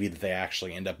national TV that they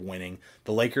actually end up winning.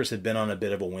 The Lakers had been on a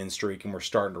bit of a win streak and were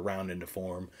starting to round into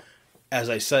form. As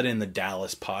I said in the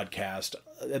Dallas podcast,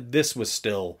 this was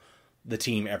still the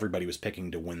team everybody was picking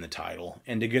to win the title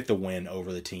and to get the win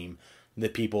over the team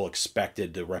that people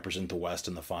expected to represent the West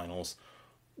in the finals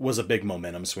was a big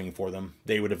momentum swing for them.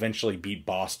 They would eventually beat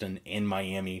Boston in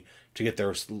Miami to get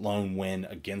their lone win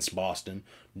against Boston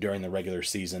during the regular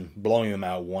season, blowing them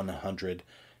out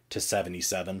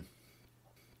 100-77.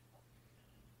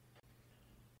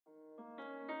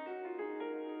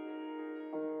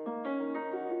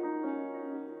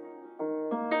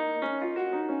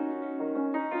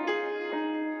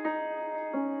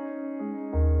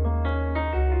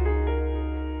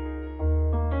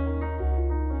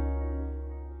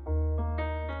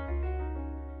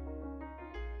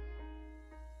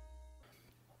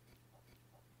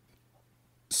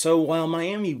 So while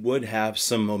Miami would have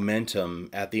some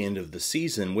momentum at the end of the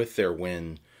season with their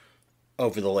win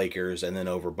over the Lakers and then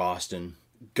over Boston,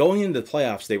 going into the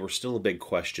playoffs, they were still a big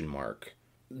question mark.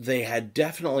 They had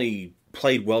definitely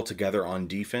played well together on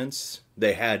defense.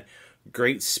 They had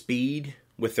great speed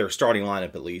with their starting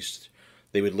lineup, at least.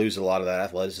 They would lose a lot of that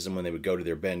athleticism when they would go to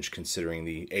their bench, considering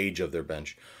the age of their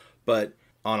bench. But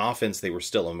on offense, they were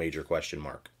still a major question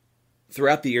mark.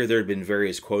 Throughout the year, there had been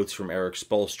various quotes from Eric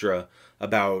Spoelstra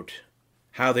about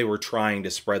how they were trying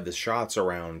to spread the shots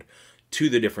around to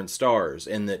the different stars,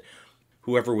 and that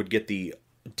whoever would get the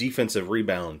defensive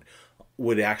rebound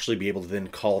would actually be able to then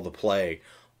call the play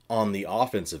on the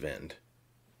offensive end,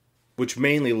 which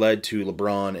mainly led to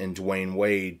LeBron and Dwayne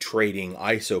Wade trading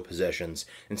ISO possessions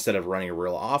instead of running a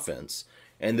real offense.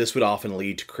 And this would often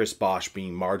lead to Chris Bosh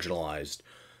being marginalized.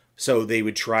 So they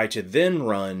would try to then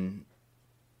run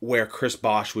where Chris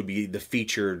Bosh would be the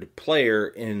featured player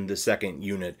in the second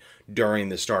unit during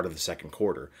the start of the second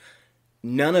quarter.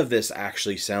 None of this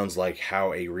actually sounds like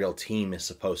how a real team is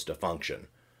supposed to function.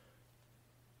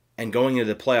 And going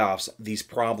into the playoffs, these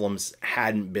problems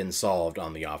hadn't been solved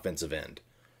on the offensive end.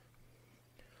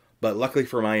 But luckily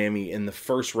for Miami, in the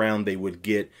first round, they would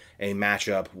get a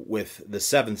matchup with the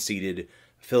 7th-seeded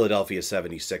Philadelphia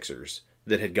 76ers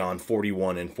that had gone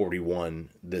 41-41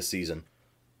 this season.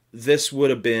 This would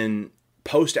have been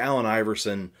post-Allen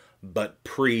Iverson, but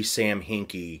pre-Sam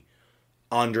Hinkie,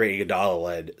 Andre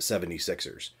Iguodala-led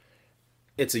 76ers.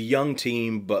 It's a young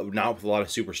team, but not with a lot of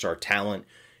superstar talent.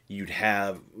 You'd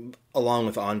have, along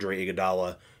with Andre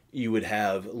Iguodala, you would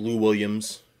have Lou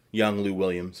Williams, young Lou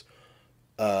Williams,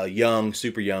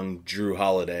 super young Drew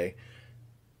Holiday,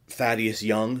 Thaddeus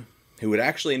Young, who would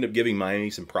actually end up giving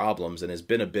Miami some problems and has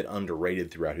been a bit underrated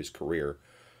throughout his career.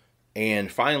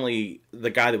 And finally, the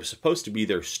guy that was supposed to be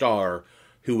their star,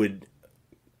 who would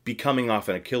be coming off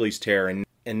an Achilles tear and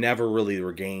never really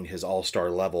regained his all-star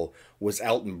level, was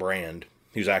Elton Brand,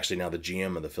 who's actually now the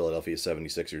GM of the Philadelphia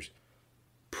 76ers.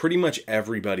 Pretty much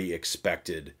everybody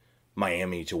expected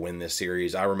Miami to win this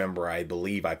series. I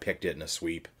believe I picked it in a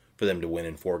sweep for them to win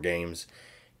in 4 games.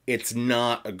 It's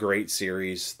not a great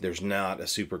series. There's not a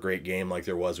super great game like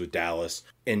there was with Dallas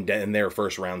in their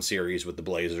first round series with the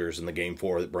Blazers in the Game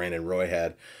 4 that Brandon Roy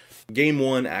had. Game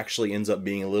 1 actually ends up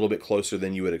being a little bit closer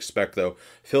than you would expect, though.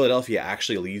 Philadelphia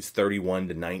actually leads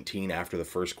 31-19 after the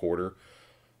first quarter.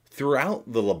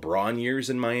 Throughout the LeBron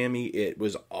years in Miami, it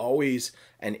was always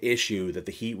an issue that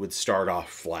the Heat would start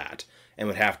off flat and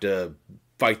would have to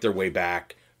fight their way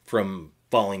back from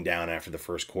falling down after the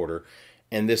first quarter.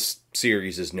 And this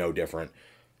series is no different.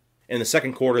 In the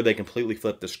second quarter, they completely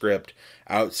flipped the script,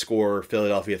 outscore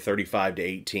Philadelphia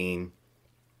 35-18,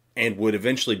 and would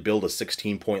eventually build a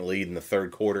 16-point lead in the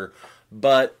third quarter.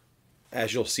 But,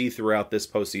 as you'll see throughout this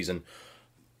postseason,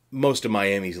 most of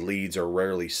Miami's leads are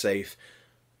rarely safe.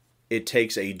 It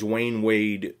takes a Dwayne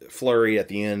Wade flurry at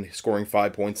the end, scoring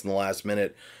 5 points in the last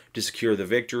minute to secure the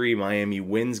victory. Miami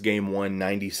wins Game 1,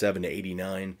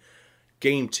 97-89.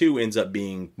 Game 2 ends up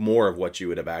being more of what you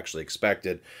would have actually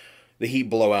expected. The Heat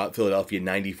blow out Philadelphia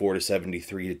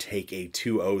 94-73 to take a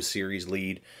 2-0 series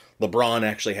lead. LeBron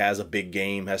actually has a big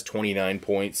game, has 29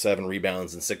 points, 7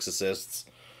 rebounds, and 6 assists.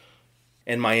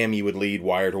 And Miami would lead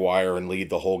wire to wire and lead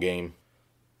the whole game.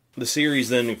 The series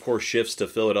then, of course, shifts to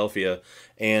Philadelphia,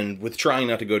 and with trying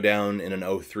not to go down in an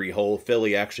 0-3 hole,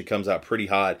 Philly actually comes out pretty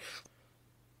hot.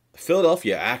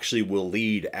 Philadelphia actually will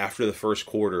lead after the first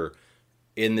quarter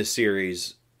in this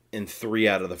series in 3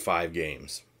 out of the 5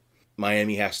 games.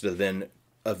 Miami has to then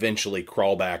eventually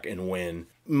crawl back and win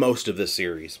most of this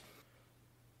series.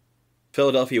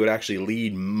 Philadelphia would actually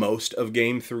lead most of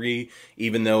Game 3,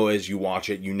 even though as you watch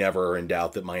it, you never are in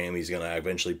doubt that Miami's going to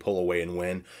eventually pull away and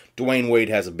win. Dwayne Wade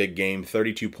has a big game,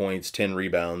 32 points, 10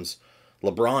 rebounds.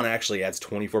 LeBron actually adds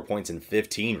 24 points and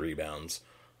 15 rebounds.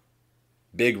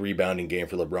 Big rebounding game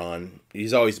for LeBron.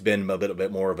 He's always been a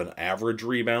bit more of an average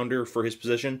rebounder for his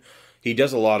position. He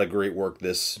does a lot of great work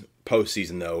this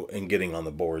postseason, though, in getting on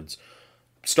the boards.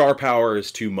 Star power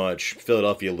is too much.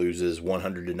 Philadelphia loses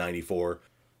 100-94.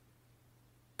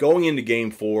 Going into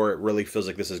Game 4, it really feels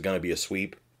like this is going to be a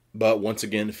sweep. But once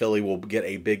again, Philly will get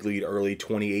a big lead early,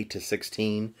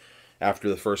 28-16 after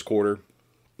the first quarter.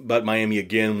 But Miami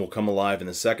again will come alive in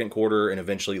the second quarter and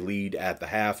eventually lead at the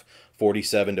half,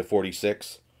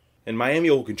 47-46. And Miami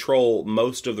will control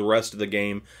most of the rest of the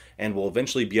game and will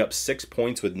eventually be up 6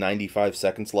 points with 95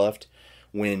 seconds left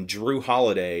when Drew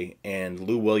Holiday and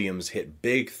Lou Williams hit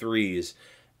big threes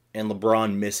and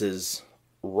LeBron misses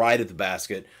right at the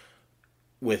basket,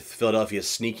 with Philadelphia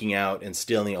sneaking out and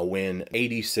stealing a win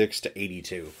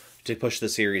 86-82 to push the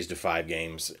series to 5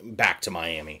 games back to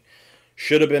Miami.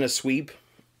 Should have been a sweep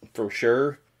for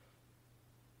sure.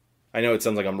 I know it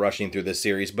sounds like I'm rushing through this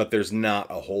series, but there's not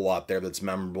a whole lot there that's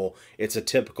memorable. It's a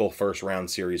typical first round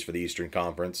series for the Eastern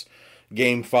Conference.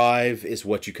 Game 5 is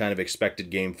what you kind of expected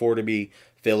Game 4 to be.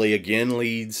 Philly again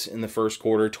leads in the first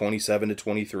quarter,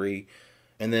 27-23.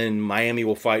 And then Miami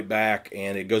will fight back,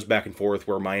 and it goes back and forth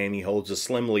where Miami holds a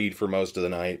slim lead for most of the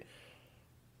night.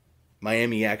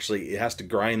 Miami actually has to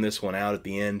grind this one out at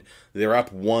the end. They're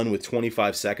up 1 with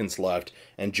 25 seconds left,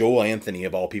 and Joel Anthony,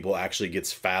 of all people, actually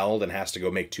gets fouled and has to go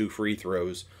make 2 free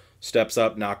throws. Steps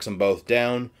up, knocks them both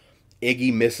down.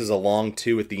 Iggy misses a long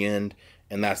 2 at the end,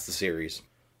 and that's the series.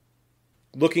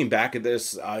 Looking back at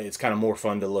this, it's kind of more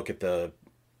fun to look at the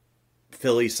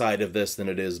Philly side of this than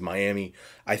it is Miami.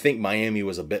 I think Miami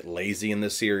was a bit lazy in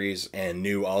this series and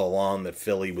knew all along that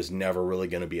Philly was never really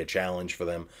going to be a challenge for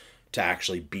them to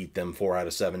actually beat them 4 out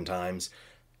of 7 times.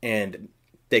 And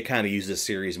they kind of used this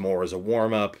series more as a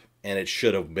warm-up, and it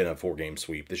should have been a 4-game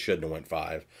sweep. This shouldn't have went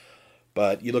 5.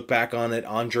 But you look back on it,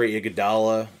 Andre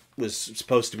Iguodala was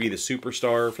supposed to be the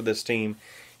superstar for this team.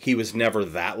 He was never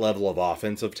that level of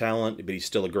offensive talent, but he's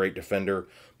still a great defender,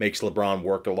 makes LeBron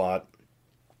work a lot.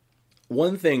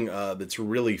 One thing that's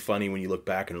really funny when you look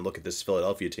back and look at this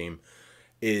Philadelphia team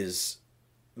is,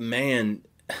 man,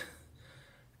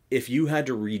 if you had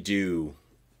to redo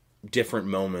different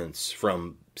moments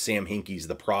from Sam Hinkie's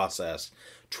The Process,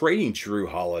 trading Drew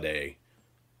Holiday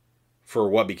for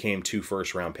what became 2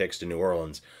 first-round picks to New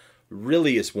Orleans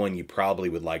really is one you probably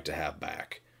would like to have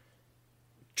back.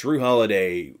 Drew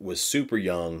Holiday was super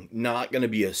young, not going to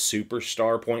be a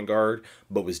superstar point guard,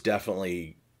 but was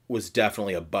definitely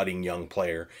a budding young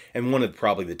player and one of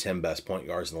probably the 10 best point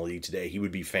guards in the league today. He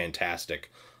would be fantastic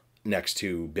next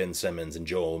to Ben Simmons and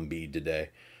Joel Embiid today.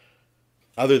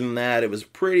 Other than that, it was a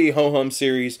pretty ho-hum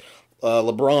series.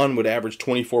 LeBron would average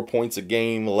 24 points a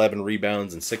game, 11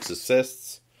 rebounds, and 6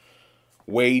 assists.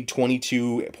 Wade,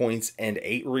 22 points and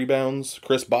 8 rebounds.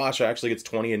 Chris Bosh actually gets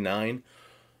 20 and 9.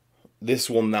 This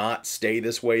will not stay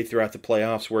this way throughout the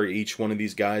playoffs where each one of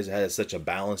these guys has such a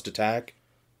balanced attack.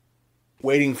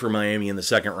 Waiting for Miami in the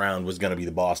second round was going to be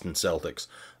the Boston Celtics.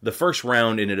 The first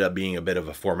round ended up being a bit of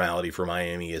a formality for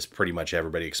Miami, as pretty much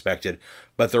everybody expected,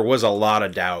 but there was a lot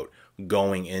of doubt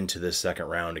going into this second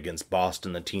round against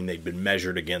Boston, the team they'd been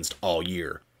measured against all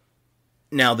year.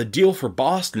 Now, the deal for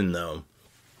Boston, though,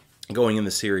 going in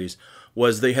the series,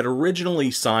 was they had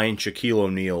originally signed Shaquille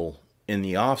O'Neal in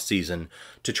the offseason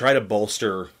to try to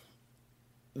bolster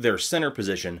their center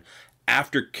position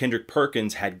after Kendrick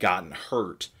Perkins had gotten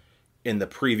hurt in the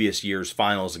previous year's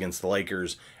finals against the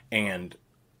Lakers and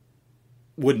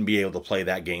wouldn't be able to play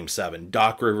that Game 7.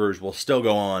 Doc Rivers will still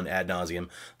go on ad nauseum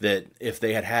that if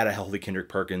they had had a healthy Kendrick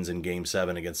Perkins in Game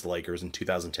 7 against the Lakers in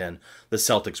 2010, the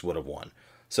Celtics would have won.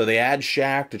 So they add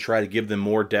Shaq to try to give them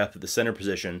more depth at the center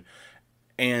position,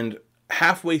 and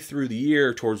halfway through the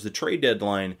year, towards the trade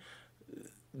deadline,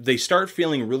 they start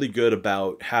feeling really good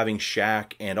about having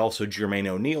Shaq and also Jermaine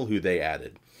O'Neal, who they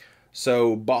added.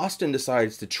 So Boston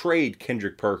decides to trade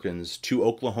Kendrick Perkins to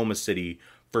Oklahoma City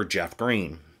for Jeff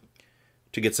Green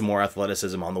to get some more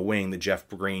athleticism on the wing that Jeff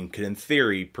Green could, in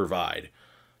theory, provide.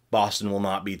 Boston will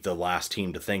not be the last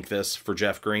team to think this for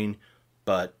Jeff Green,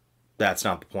 but that's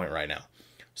not the point right now.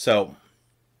 So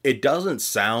it doesn't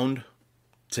sound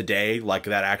today like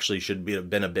that actually should have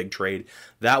been a big trade.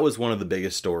 That was one of the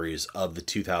biggest stories of the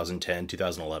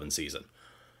 2010-2011 season.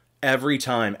 Every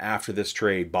time after this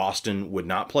trade, Boston would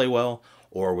not play well,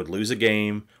 or would lose a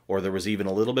game, or there was even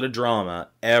a little bit of drama,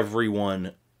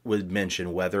 everyone would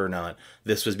mention whether or not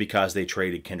this was because they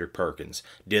traded Kendrick Perkins.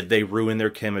 Did they ruin their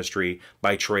chemistry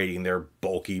by trading their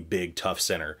bulky, big, tough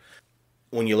center?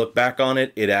 When you look back on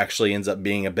it, it actually ends up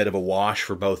being a bit of a wash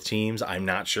for both teams. I'm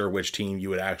not sure which team you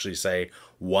would actually say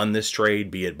won this trade,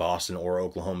 be it Boston or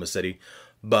Oklahoma City.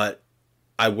 But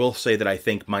I will say that I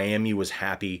think Miami was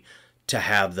happy to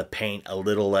have the paint a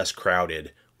little less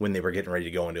crowded when they were getting ready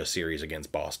to go into a series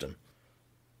against Boston.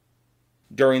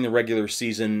 During the regular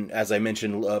season, as I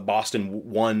mentioned,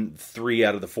 Boston won 3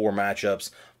 out of the 4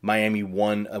 matchups. Miami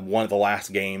won the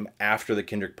last game after the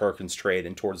Kendrick Perkins trade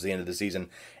and towards the end of the season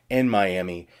in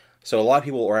Miami. So a lot of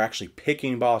people were actually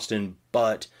picking Boston,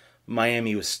 but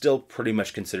Miami was still pretty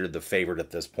much considered the favorite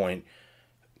at this point,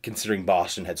 considering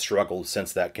Boston had struggled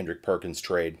since that Kendrick Perkins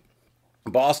trade.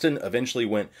 Boston eventually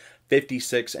went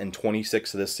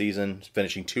 56-26 this season,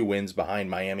 finishing 2 wins behind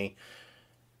Miami.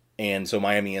 And so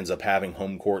Miami ends up having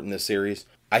home court in this series.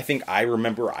 I think I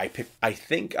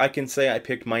can say I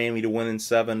picked Miami to win in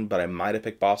 7, but I might have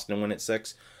picked Boston to win at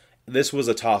 6. This was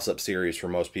a toss-up series for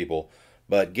most people.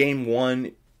 But game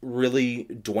 1, really,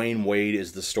 Dwayne Wade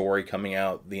is the story coming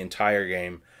out the entire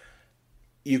game.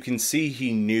 You can see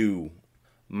he knew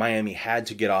Miami had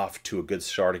to get off to a good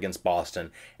start against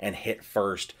Boston and hit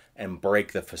first and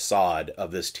break the facade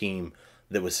of this team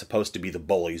that was supposed to be the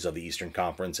bullies of the Eastern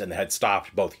Conference and had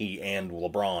stopped both he and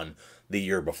LeBron the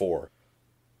year before.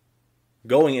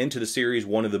 Going into the series,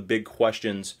 one of the big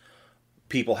questions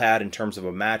people had in terms of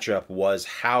a matchup was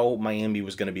how Miami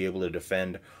was going to be able to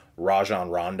defend Rajon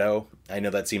Rondo. I know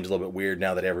that seems a little bit weird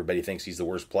now that everybody thinks he's the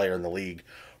worst player in the league,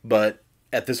 but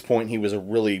at this point he was a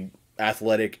really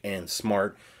athletic and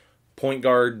smart point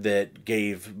guard that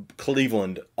gave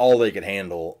Cleveland all they could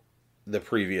handle the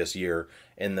previous year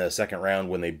in the second round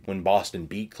when Boston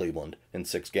beat Cleveland in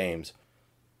 6 games.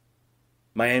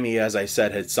 Miami, as I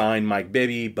said, had signed Mike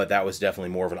Bibby, but that was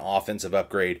definitely more of an offensive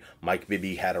upgrade. Mike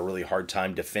Bibby had a really hard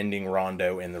time defending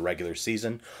Rondo in the regular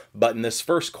season, but in this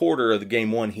first quarter of the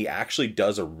game 1, he actually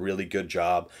does a really good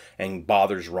job and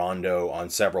bothers Rondo on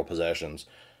several possessions.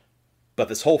 But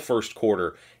this whole first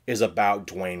quarter is about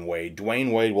Dwayne Wade.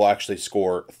 Dwayne Wade will actually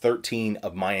score 13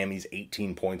 of Miami's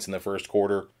 18 points in the first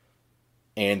quarter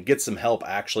and get some help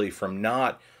actually from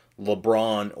not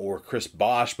LeBron or Chris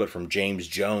Bosh, but from James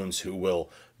Jones, who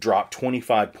will drop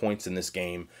 25 points in this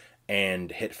game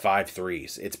and hit 5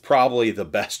 threes. It's probably the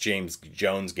best James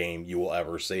Jones game you will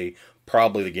ever see,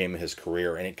 probably the game of his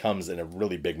career, and it comes in a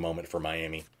really big moment for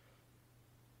Miami.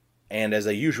 And as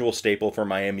a usual staple for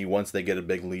Miami, once they get a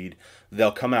big lead,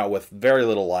 they'll come out with very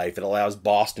little life. It allows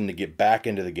Boston to get back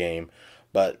into the game,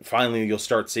 but finally you'll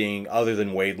start seeing, other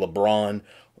than Wade, LeBron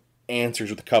answers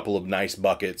with a couple of nice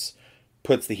buckets,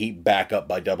 puts the Heat back up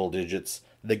by double digits.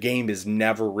 The game is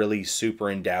never really super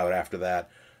in doubt after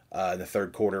that. In the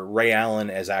third quarter, Ray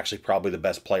Allen is actually probably the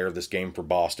best player of this game for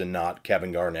Boston, not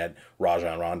Kevin Garnett,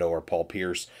 Rajon Rondo, or Paul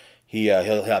Pierce.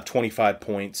 He'll have 25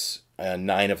 points,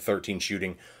 9 of 13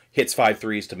 shooting, hits 5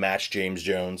 threes to match James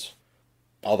Jones.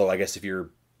 Although I guess if you're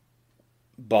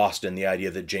Boston, the idea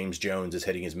that James Jones is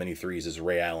hitting as many threes as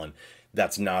Ray Allen,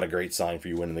 that's not a great sign for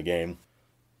you winning the game.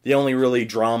 The only really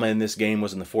drama in this game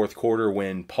was in the fourth quarter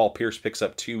when Paul Pierce picks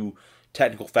up 2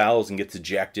 technical fouls and gets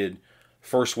ejected.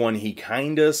 First one, he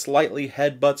kind of slightly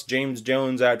headbutts James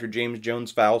Jones after James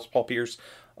Jones fouls Paul Pierce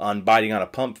on biting on a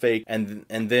pump fake. And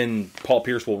then Paul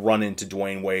Pierce will run into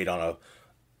Dwayne Wade on a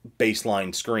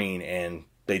baseline screen and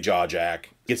they jaw jack,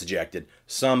 gets ejected.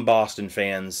 Some Boston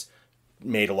fans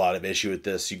made a lot of issue with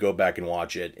this. You go back and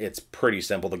watch it. It's pretty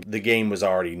simple. The game was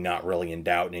already not really in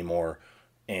doubt anymore.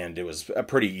 And it was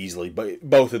pretty easily, but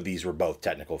both of these were both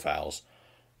technical fouls.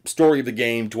 Story of the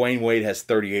game, Dwayne Wade has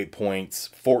 38 points,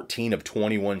 14 of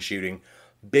 21 shooting.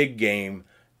 Big game.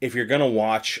 If you're going to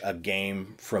watch a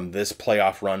game from this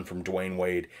playoff run from Dwayne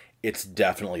Wade, it's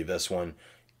definitely this one.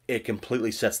 It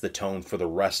completely sets the tone for the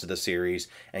rest of the series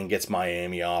and gets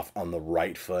Miami off on the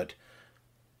right foot.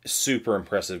 Super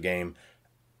impressive game.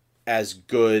 As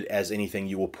good as anything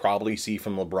you will probably see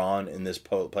from LeBron in this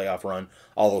playoff run,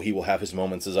 although he will have his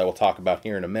moments, as I will talk about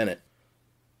here in a minute.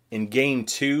 In Game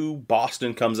 2,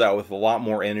 Boston comes out with a lot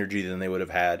more energy than they would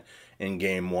have had in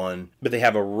Game 1, but they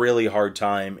have a really hard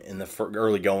time in the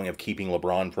early going of keeping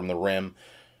LeBron from the rim.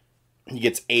 He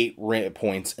gets 8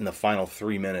 points in the final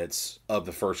 3 minutes of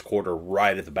the first quarter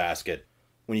right at the basket.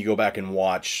 When you go back and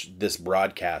watch this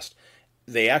broadcast,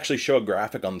 they actually show a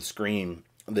graphic on the screen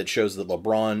that shows that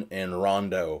LeBron and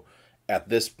Rondo at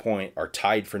this point are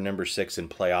tied for number 6 in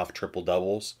playoff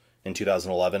triple-doubles in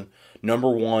 2011. Number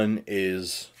 1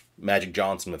 is Magic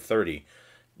Johnson with 30.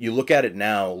 You look at it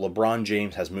now, LeBron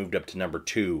James has moved up to number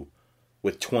 2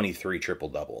 with 23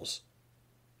 triple-doubles.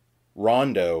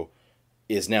 Rondo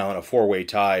is now in a four-way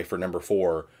tie for number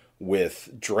 4 with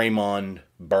Draymond,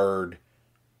 Bird,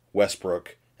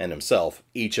 Westbrook, and himself,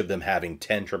 each of them having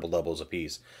 10 triple-doubles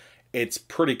apiece. It's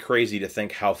pretty crazy to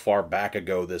think how far back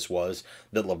ago this was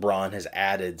that LeBron has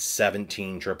added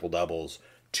 17 triple-doubles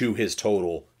to his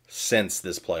total since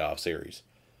this playoff series.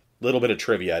 Little bit of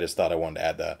trivia, I just thought I wanted to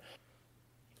add that.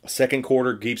 Second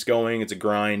quarter keeps going. It's a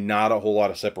grind. Not a whole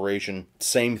lot of separation.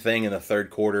 Same thing in the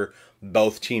third quarter.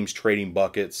 Both teams trading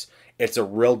buckets. It's a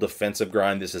real defensive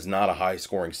grind. This is not a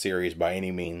high-scoring series by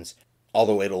any means,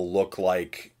 although it'll look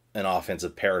like an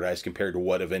offensive paradise compared to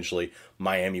what eventually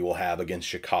Miami will have against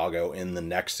Chicago in the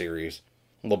next series.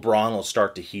 LeBron will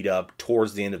start to heat up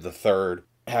towards the end of the third,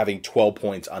 having 12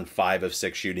 points on 5 of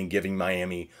 6 shooting, giving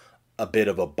Miami a bit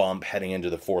of a bump heading into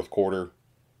the fourth quarter.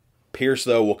 Pierce,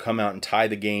 though, will come out and tie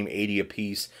the game 80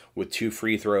 apiece with 2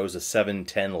 free throws, a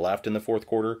 7-10 left in the fourth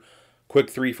quarter. Quick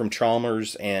 3 from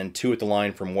Chalmers and 2 at the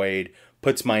line from Wade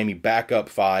puts Miami back up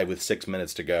 5 with 6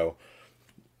 minutes to go.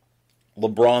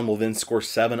 LeBron will then score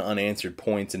 7 unanswered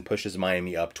points and pushes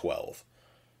Miami up 12.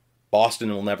 Boston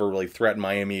will never really threaten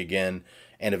Miami again,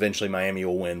 and eventually Miami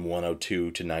will win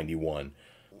 102-91.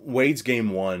 Wade's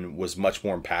game 1 was much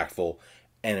more impactful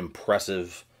and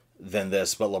impressive than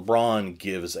this, but LeBron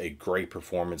gives a great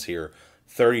performance here.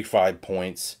 35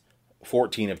 points,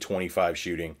 14 of 25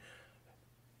 shooting.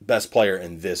 Best player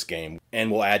in this game, and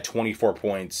will add 24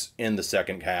 points in the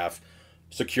second half,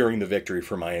 securing the victory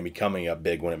for Miami, coming up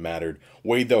big when it mattered.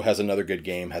 Wade, though, has another good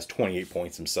game, has 28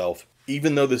 points himself.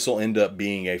 Even though this will end up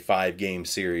being a 5-game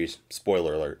series,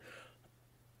 spoiler alert,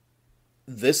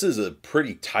 this is a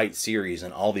pretty tight series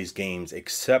in all these games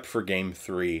except for game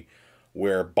 3,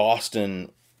 where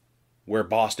Boston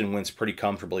wins pretty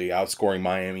comfortably, outscoring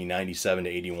Miami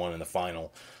 97-81 in the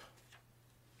final.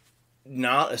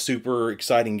 Not a super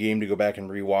exciting game to go back and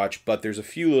rewatch, but there's a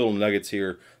few little nuggets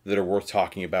here that are worth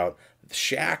talking about.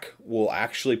 Shaq will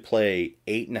actually play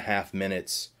 8.5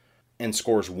 minutes and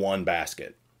scores 1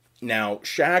 basket. Now,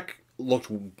 Shaq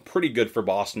looked pretty good for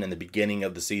Boston in the beginning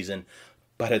of the season,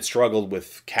 but had struggled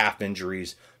with calf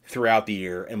injuries throughout the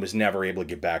year and was never able to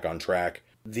get back on track.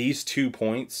 These 2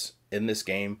 points in this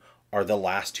game are the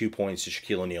last 2 points that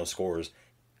Shaquille O'Neal scores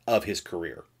of his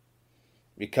career.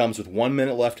 It comes with 1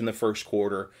 minute left in the first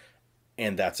quarter,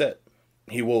 and that's it.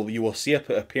 You will see an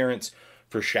appearance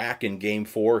for Shaq in game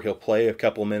 4. He'll play a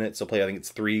couple minutes. He'll play, I think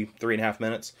it's 3.5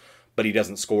 minutes, but he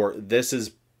doesn't score. This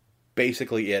is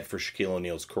basically it for Shaquille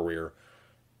O'Neal's career.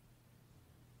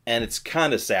 And it's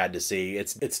kind of sad to see.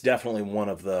 It's definitely one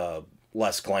of the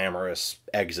less glamorous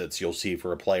exits you'll see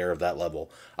for a player of that level.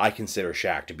 I consider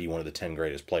Shaq to be one of the 10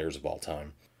 greatest players of all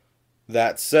time.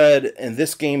 That said, in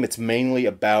this game, it's mainly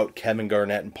about Kevin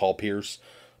Garnett and Paul Pierce.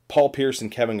 Paul Pierce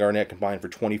and Kevin Garnett combined for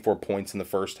 24 points in the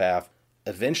first half.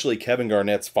 Eventually, Kevin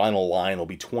Garnett's final line will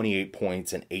be 28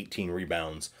 points and 18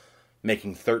 rebounds,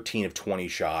 making 13 of 20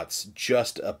 shots.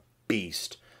 Just a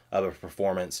beast of a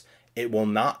performance. It will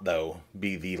not, though,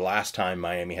 be the last time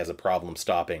Miami has a problem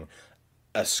stopping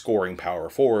a scoring power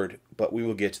forward, but we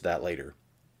will get to that later.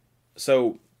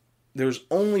 So, there's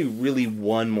only really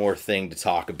one more thing to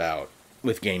talk about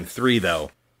with Game 3,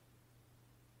 though.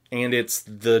 And it's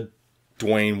the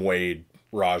Dwayne Wade,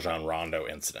 Rajon Rondo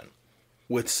incident.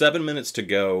 With 7 minutes to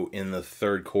go in the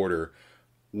third quarter,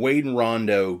 Wade and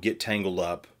Rondo get tangled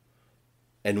up,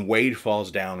 and Wade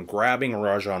falls down, grabbing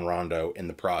Rajon Rondo in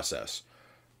the process.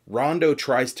 Rondo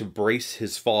tries to brace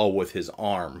his fall with his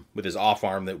arm, with his off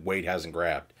arm that Wade hasn't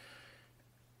grabbed.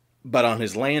 But on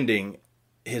his landing,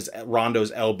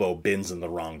 Rondo's elbow bends in the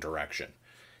wrong direction.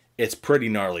 It's pretty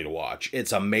gnarly to watch.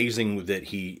 It's amazing that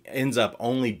he ends up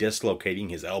only dislocating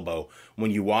his elbow.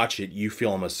 When you watch it, you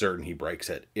feel almost certain he breaks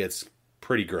it. It's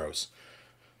pretty gross.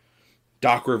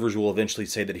 Doc Rivers will eventually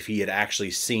say that if he had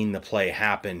actually seen the play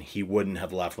happen, he wouldn't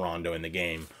have left Rondo in the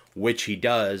game, which he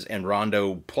does, and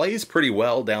Rondo plays pretty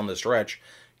well down the stretch,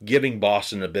 giving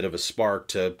Boston a bit of a spark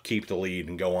to keep the lead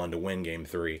and go on to win Game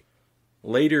 3.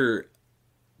 Later,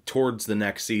 towards the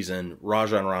next season,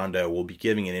 Rajon Rondo will be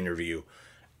giving an interview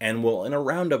and will, in a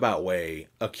roundabout way,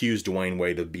 accuse Dwayne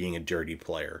Wade of being a dirty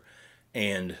player.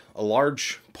 And a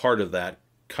large part of that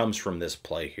comes from this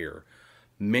play here.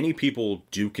 Many people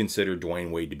do consider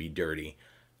Dwayne Wade to be dirty.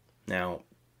 Now,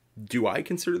 do I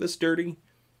consider this dirty?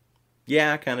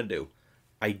 Yeah, I kind of do.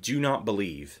 I do not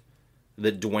believe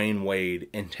that Dwayne Wade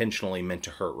intentionally meant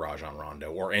to hurt Rajon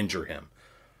Rondo or injure him.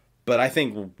 But I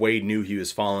think Wade knew he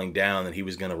was falling down and he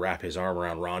was going to wrap his arm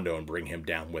around Rondo and bring him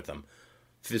down with him.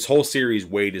 This whole series,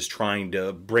 Wade is trying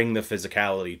to bring the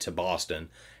physicality to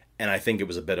Boston, and I think it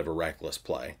was a bit of a reckless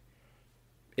play.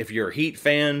 If you're a Heat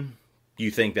fan, you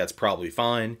think that's probably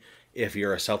fine. if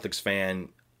you're a Celtics fan,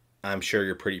 I'm sure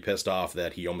you're pretty pissed off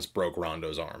that he almost broke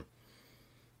Rondo's arm.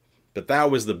 But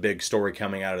that was the big story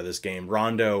coming out of this game.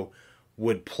 Rondo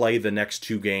would play the next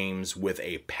 2 games with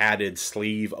a padded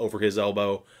sleeve over his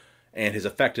elbow, and his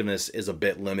effectiveness is a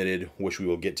bit limited, which we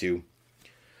will get to.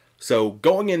 So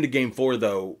going into Game 4,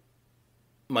 though,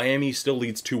 Miami still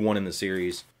leads 2-1 in the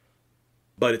series,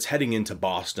 but it's heading into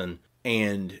Boston,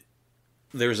 and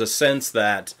there's a sense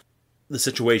that the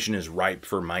situation is ripe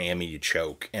for Miami to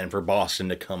choke and for Boston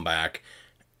to come back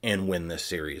and win this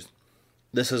series.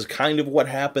 This is kind of what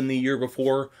happened the year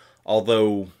before,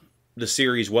 although the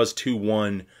series was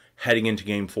 2-1 heading into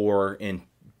Game 4 in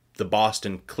the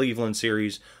Boston-Cleveland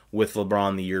series with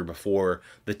LeBron the year before.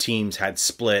 The teams had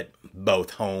split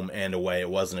both home and away. It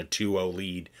wasn't a 2-0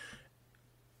 lead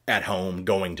at home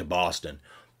going to Boston.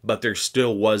 But there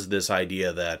still was this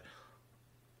idea that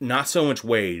not so much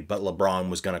Wade, but LeBron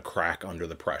was going to crack under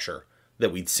the pressure.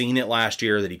 That we'd seen it last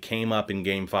year, that he came up in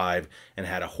Game 5 and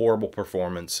had a horrible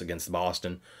performance against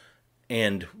Boston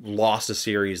and lost a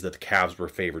series that the Cavs were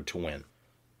favored to win.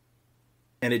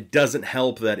 And it doesn't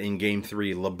help that in Game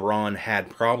 3, LeBron had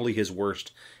probably his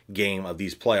worst game of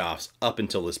these playoffs up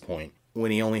until this point,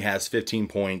 when he only has 15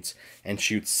 points and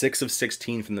shoots 6 of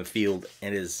 16 from the field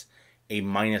and is a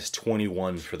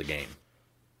 -21 for the game.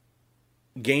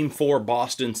 Game 4,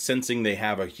 Boston, sensing they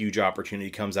have a huge opportunity,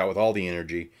 comes out with all the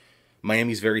energy.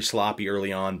 Miami's very sloppy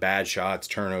early on, bad shots,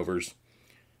 turnovers.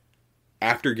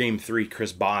 After Game 3,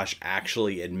 Chris Bosh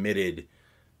actually admitted,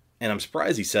 and I'm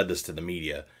surprised he said this to the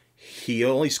media, he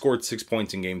only scored 6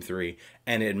 points in Game 3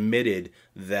 and admitted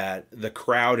that the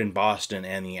crowd in Boston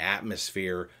and the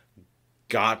atmosphere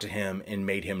got to him and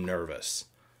made him nervous.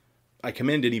 I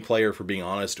commend any player for being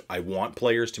honest. I want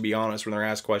players to be honest when they're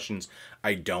asked questions.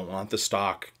 I don't want the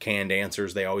stock, canned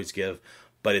answers they always give,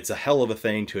 but it's a hell of a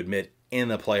thing to admit in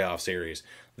the playoff series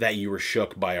that you were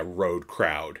shook by a road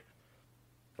crowd.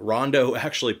 Rondo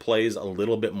actually plays a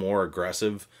little bit more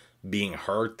aggressive being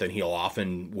hurt than he'll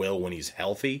often will when he's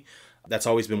healthy. That's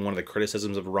always been one of the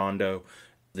criticisms of Rondo,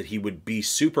 that he would be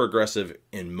super aggressive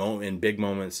in big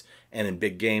moments and in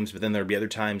big games, but then there'd be other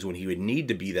times when he would need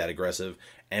to be that aggressive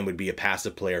and would be a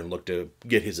passive player and look to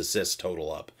get his assist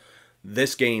total up.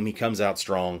 This game, he comes out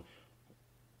strong,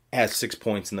 has 6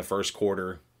 points in the first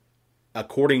quarter.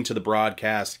 According to the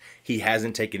broadcast, he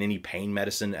hasn't taken any pain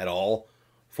medicine at all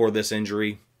for this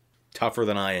injury. Tougher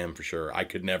than I am, for sure.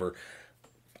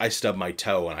 I stubbed my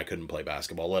toe and I couldn't play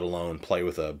basketball, let alone play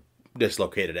with a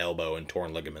dislocated elbow and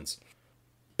torn ligaments.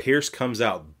 Pierce comes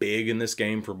out big in this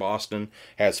game for Boston,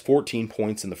 has 14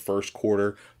 points in the first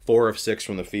quarter, 4 of 6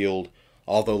 from the field,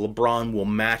 although LeBron will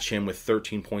match him with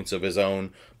 13 points of his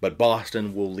own, but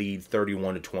Boston will lead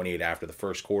 31-28 after the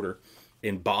first quarter.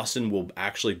 And Boston will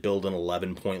actually build an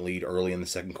 11-point lead early in the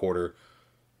second quarter.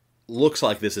 Looks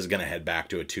like this is going to head back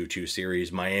to a 2-2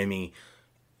 series. Miami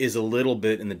is a little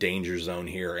bit in the danger zone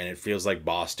here, and it feels like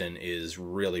Boston is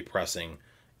really pressing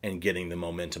and getting the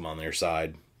momentum on their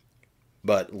side.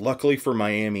 But luckily for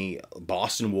Miami,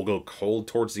 Boston will go cold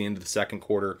towards the end of the second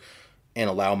quarter and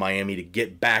allow Miami to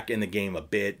get back in the game a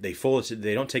bit. They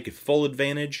don't take a full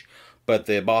advantage, but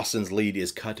the Boston's lead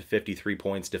is cut to 53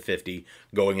 points to 50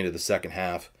 going into the second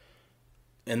half.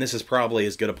 And this is probably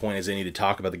as good a point as any to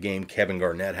talk about the game Kevin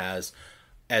Garnett has.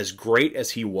 As great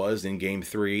as he was in Game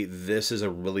 3, this is a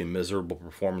really miserable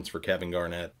performance for Kevin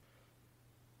Garnett.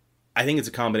 I think it's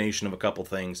a combination of a couple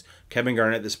things. Kevin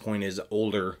Garnett at this point is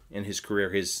older in his career.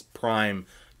 His prime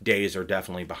days are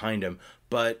definitely behind him.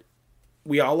 But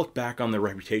we all look back on the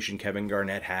reputation Kevin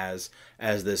Garnett has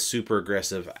as this super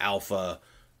aggressive, alpha,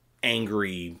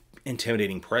 angry,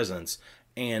 intimidating presence.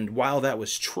 And while that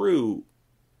was true,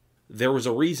 there was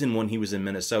a reason when he was in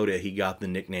Minnesota he got the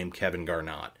nickname Kevin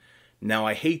Garnett. Now,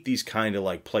 I hate these kind of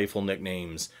like playful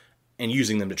nicknames and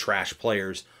using them to trash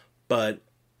players, but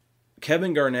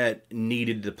Kevin Garnett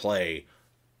needed to play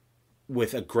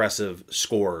with aggressive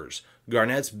scorers.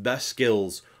 Garnett's best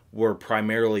skills were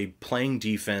primarily playing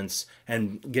defense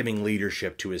and giving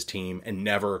leadership to his team and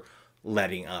never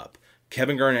letting up.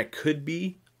 Kevin Garnett could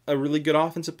be a really good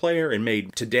offensive player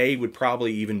and today would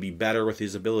probably even be better with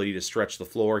his ability to stretch the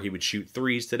floor. He would shoot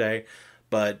threes today.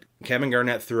 But Kevin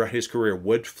Garnett throughout his career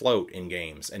would float in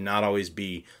games and not always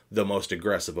be the most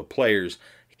aggressive of players.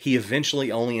 He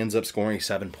eventually only ends up scoring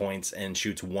 7 points and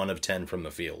shoots 1 of 10 from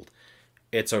the field.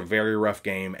 It's a very rough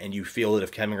game, and you feel that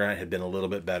if Kevin Garnett had been a little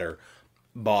bit better,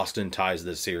 Boston ties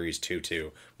this series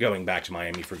 2-2, going back to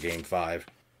Miami for Game 5.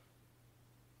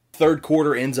 Third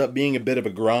quarter ends up being a bit of a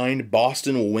grind.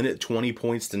 Boston will win it 20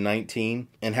 points to 19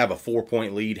 and have a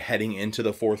 4-point lead heading into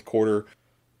the fourth quarter.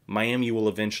 Miami will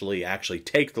eventually actually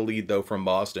take the lead, though, from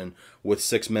Boston with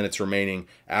 6 minutes remaining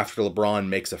after LeBron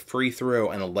makes a free throw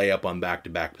and a layup on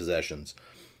back-to-back possessions.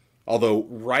 Although,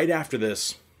 right after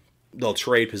this, they'll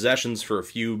trade possessions for a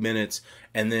few minutes,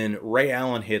 and then Ray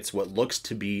Allen hits what looks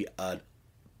to be a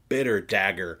bitter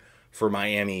dagger for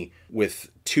Miami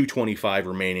with 2:25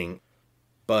 remaining.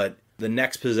 But the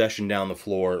next possession down the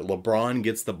floor, LeBron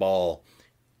gets the ball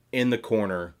in the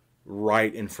corner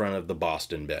right in front of the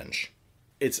Boston bench.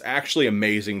 It's actually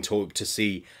amazing to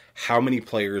see how many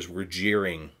players were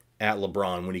jeering at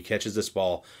LeBron when he catches this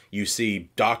ball. You see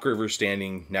Doc Rivers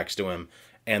standing next to him,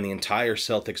 and the entire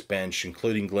Celtics bench,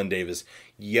 including Glenn Davis,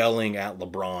 yelling at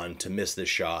LeBron to miss this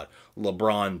shot.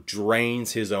 LeBron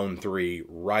drains his own three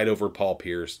right over Paul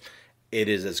Pierce. It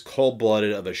is as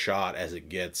cold-blooded of a shot as it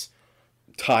gets.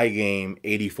 Tie game,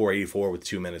 84-84 with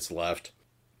 2 minutes left.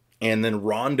 And then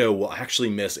Rondo will actually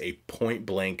miss a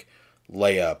point-blank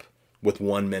layup with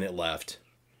 1 minute left.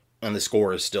 And the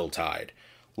score is still tied.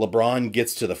 LeBron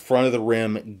gets to the front of the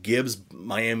rim, gives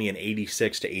Miami an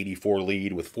 86-84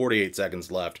 lead with 48 seconds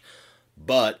left.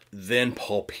 But then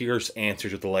Paul Pierce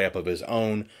answers with the layup of his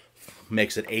own,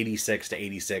 makes it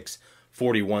 86-86,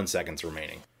 41 seconds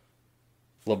remaining.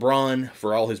 LeBron,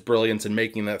 for all his brilliance in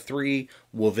making that three,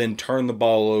 will then turn the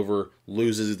ball over,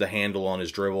 loses the handle on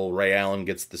his dribble. Ray Allen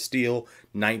gets the steal,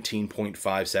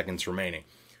 19.5 seconds remaining.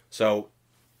 So,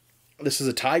 this is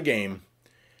a tie game.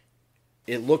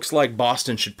 It looks like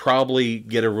Boston should probably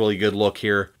get a really good look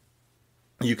here.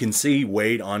 You can see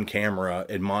Wade on camera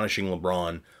admonishing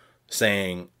LeBron,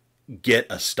 saying, "Get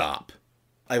a stop."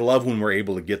 I love when we're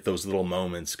able to get those little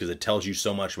moments because it tells you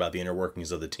so much about the inner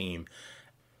workings of the team.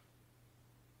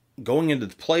 Going into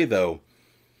the play, though,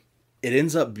 it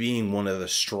ends up being one of the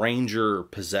stranger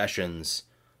possessions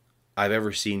I've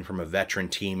ever seen from a veteran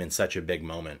team in such a big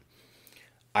moment.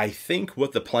 I think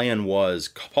what the plan was,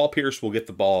 Paul Pierce will get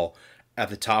the ball at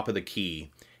the top of the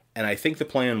key, and I think the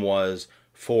plan was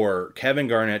for Kevin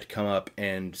Garnett to come up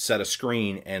and set a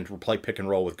screen and play pick and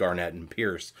roll with Garnett and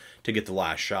Pierce to get the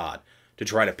last shot, to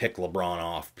try to pick LeBron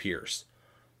off Pierce.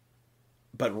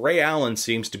 But Ray Allen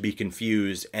seems to be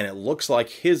confused, and it looks like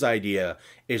his idea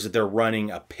is that they're running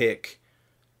a pick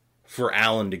for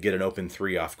Allen to get an open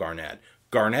three off Garnett.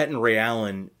 Garnett and Ray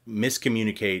Allen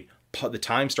miscommunicate. The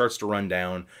time starts to run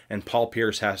down, and Paul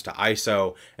Pierce has to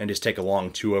ISO and just take a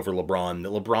long two over LeBron.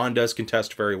 That LeBron does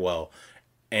contest very well,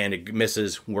 and it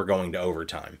misses. We're going to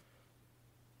overtime.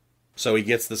 So he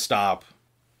gets the stop,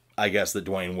 I guess, that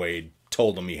Dwayne Wade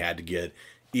told him he had to get,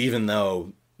 even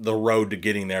though the road to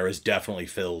getting there is definitely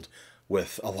filled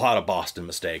with a lot of Boston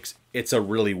mistakes. It's a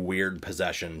really weird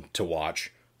possession to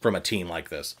watch from a team like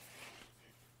this.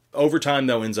 Overtime,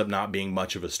 though, ends up not being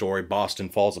much of a story. Boston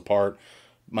falls apart.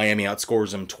 Miami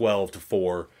outscores them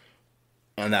 12-4,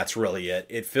 and that's really it.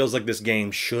 It feels like this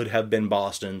game should have been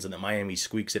Boston's and that Miami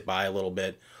squeaks it by a little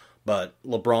bit, but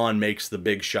LeBron makes the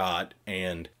big shot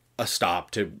and a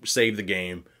stop to save the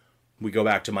game. We go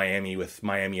back to Miami with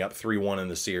Miami up 3-1 in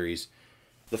the series.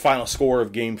 The final score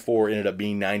of Game 4 ended up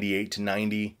being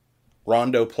 98-90.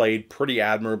 Rondo played pretty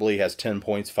admirably, has 10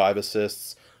 points, 5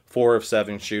 assists, 4 of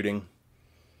 7 shooting.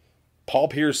 Paul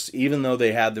Pierce, even though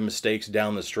they had the mistakes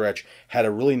down the stretch, had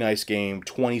a really nice game,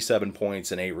 27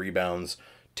 points and 8 rebounds,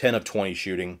 10 of 20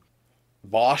 shooting.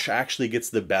 Bosh actually gets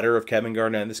the better of Kevin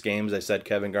Garnett in this game. As I said,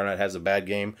 Kevin Garnett has a bad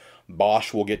game.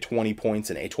 Bosh will get 20 points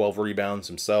and 12 rebounds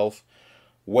himself.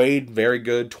 Wade, very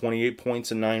good, 28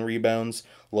 points and 9 rebounds.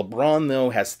 LeBron,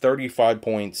 though, has 35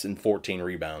 points and 14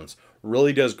 rebounds.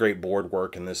 Really does great board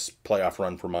work in this playoff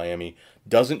run for Miami.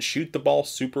 Doesn't shoot the ball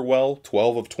super well,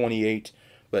 12 of 28,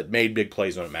 but made big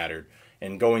plays when it mattered.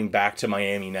 And going back to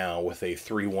Miami now with a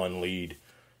 3-1 lead,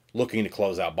 looking to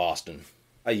close out Boston.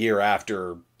 A year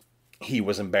after he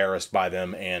was embarrassed by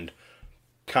them and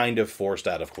kind of forced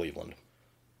out of Cleveland.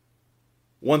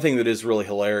 One thing that is really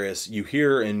hilarious, you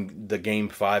hear in the Game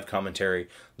 5 commentary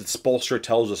that Spoelstra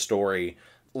tells a story.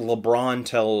 LeBron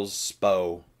tells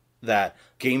Spo that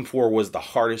Game 4 was the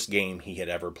hardest game he had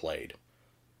ever played.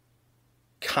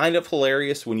 Kind of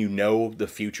hilarious when you know the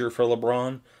future for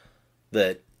LeBron,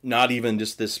 that not even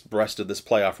just this rest of this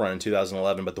playoff run in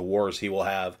 2011, but the wars he will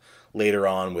have later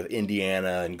on with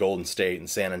Indiana and Golden State and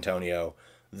San Antonio,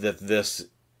 that this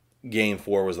Game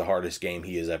 4 was the hardest game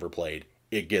he has ever played.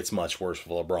 It gets much worse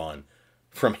for LeBron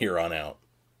from here on out.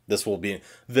 This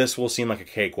will seem like a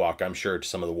cakewalk, I'm sure, to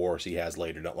some of the wars he has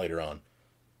later on.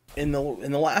 In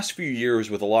the last few years,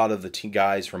 with a lot of the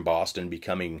guys from Boston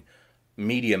becoming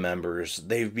media members,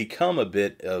 they've become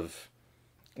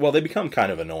they become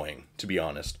kind of annoying, to be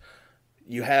honest.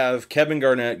 You have Kevin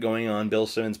Garnett going on Bill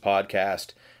Simmons'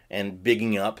 podcast and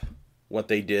bigging up what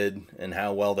they did and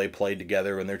how well they played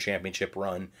together in their championship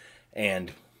run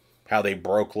and how they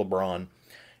broke LeBron.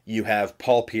 You have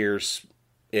Paul Pierce,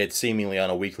 it's seemingly on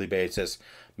a weekly basis,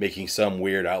 making some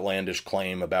weird outlandish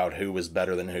claim about who was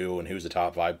better than who and who's a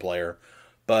top 5 player.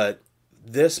 But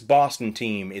this Boston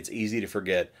team, it's easy to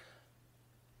forget,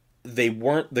 they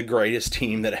weren't the greatest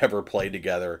team that ever played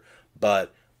together,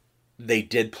 but they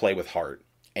did play with heart.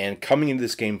 And coming into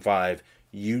this Game 5,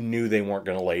 you knew they weren't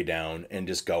going to lay down and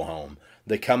just go home.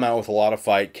 They come out with a lot of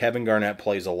fight. Kevin Garnett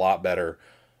plays a lot better,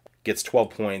 gets 12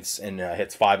 points and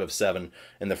hits 5 of 7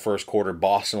 in the first quarter.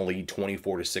 Boston lead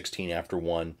 24-16 after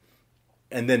 1.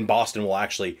 And then Boston will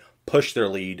actually push their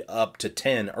lead up to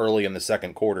 10 early in the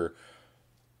second quarter.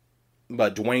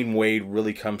 But Dwayne Wade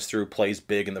really comes through, plays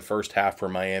big in the first half for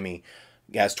Miami.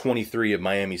 He has 23 of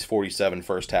Miami's 47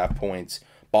 first half points.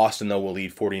 Boston, though, will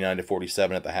lead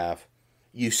 49-47 at the half.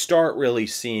 You start really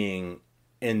seeing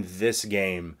in this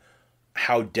game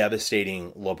how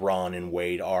devastating LeBron and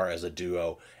Wade are as a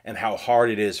duo and how hard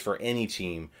it is for any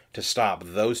team to stop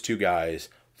those two guys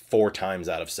 4 times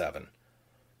out of 7.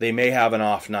 They may have an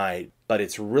off night, but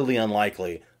it's really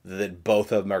unlikely that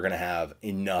both of them are going to have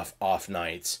enough off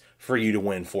nights for you to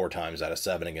win 4 times out of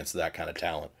 7 against that kind of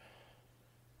talent.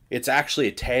 It's actually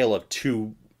a tale of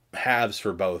 2 halves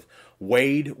for both.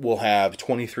 Wade will have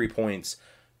 23 points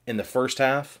in the first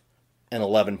half and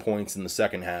 11 points in the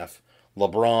second half.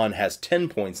 LeBron has 10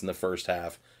 points in the first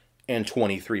half and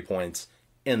 23 points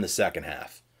in the second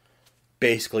half.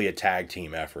 Basically a tag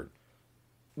team effort.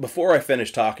 Before I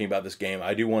finish talking about this game,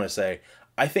 I do want to say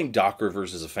I think Doc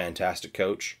Rivers is a fantastic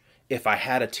coach. If I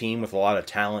had a team with a lot of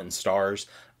talent and stars,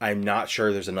 I'm not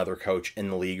sure there's another coach in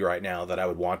the league right now that I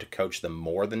would want to coach them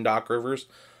more than Doc Rivers.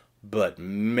 But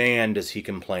man, does he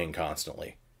complain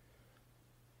constantly.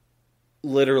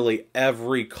 Literally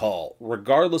every call,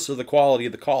 regardless of the quality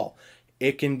of the call,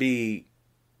 it can be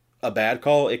a bad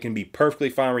call. It can be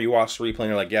perfectly fine where you watch the replay and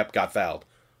you're like, yep, got fouled.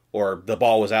 Or the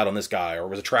ball was out on this guy, or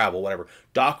was a travel, whatever.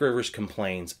 Doc Rivers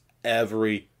complains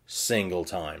every single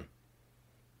time.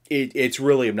 It's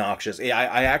really obnoxious.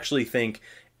 I actually think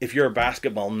if you're a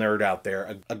basketball nerd out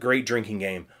there, a great drinking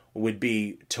game would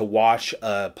be to watch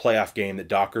a playoff game that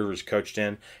Doc Rivers coached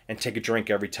in and take a drink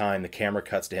every time the camera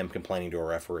cuts to him complaining to a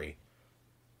referee.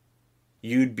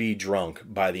 You'd be drunk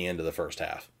by the end of the first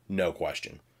half. No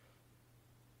question.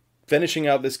 Finishing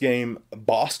out this game,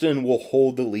 Boston will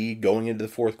hold the lead going into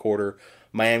the fourth quarter.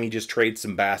 Miami just trades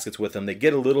some baskets with them. They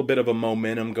get a little bit of a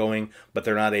momentum going, but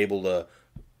they're not able to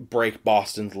break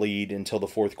Boston's lead until the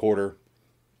fourth quarter.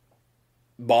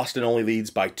 Boston only leads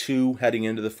by 2 heading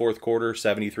into the fourth quarter,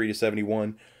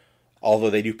 73-71. Although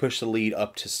they do push the lead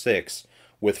up to 6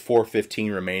 with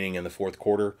 4:15 remaining in the fourth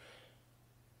quarter.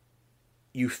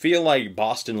 You feel like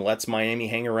Boston lets Miami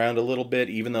hang around a little bit,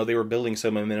 even though they were building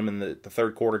some momentum in the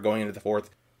third quarter going into the fourth.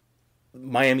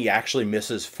 Miami actually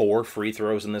misses 4 free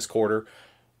throws in this quarter.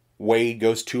 Wade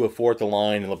goes 2 of 4 at the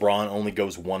line, and LeBron only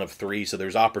goes 1 of 3. So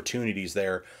there's opportunities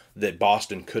there that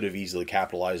Boston could have easily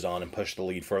capitalized on and pushed the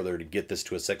lead further to get this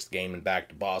to a 6th game and back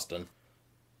to Boston.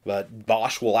 But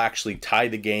Bosh will actually tie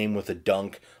the game with a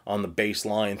dunk on the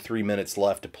baseline. 3 minutes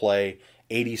left to play.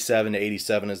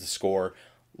 87-87 is the score.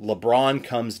 LeBron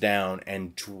comes down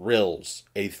and drills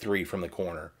a 3 from the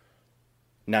corner.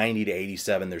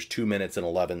 90-87. There's 2 minutes and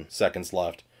 11 seconds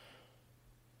left.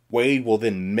 Wade will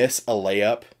then miss a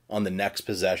layup on the next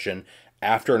possession.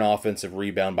 After an offensive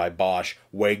rebound by Bosh,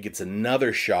 Wade gets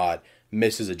another shot,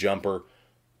 misses a jumper.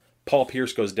 Paul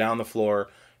Pierce goes down the floor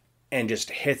and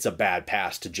just hits a bad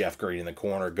pass to Jeff Green in the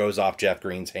corner. Goes off Jeff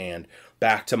Green's hand.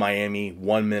 Back to Miami.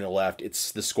 1 minute left.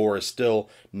 The score is still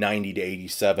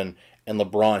 90-87. And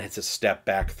LeBron hits a step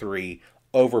back 3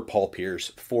 over Paul Pierce.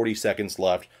 40 seconds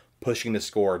left, pushing the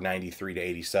score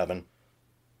 93-87.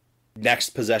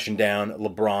 Next possession down,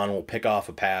 LeBron will pick off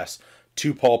a pass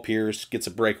to Paul Pierce, gets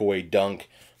a breakaway dunk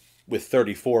with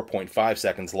 34.5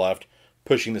 seconds left,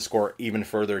 pushing the score even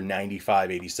further,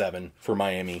 95-87 for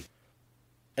Miami.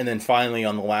 And then finally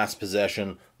on the last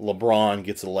possession, LeBron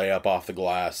gets a layup off the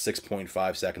glass,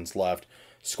 6.5 seconds left,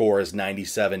 score is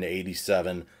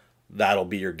 97-87. That'll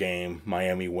be your game.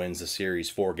 Miami wins the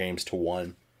series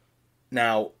 4-1.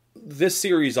 Now, this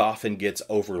series often gets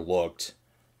overlooked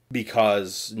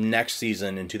because next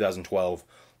season in 2012,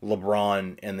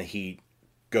 LeBron and the Heat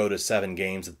go to 7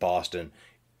 games at Boston,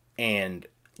 and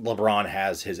LeBron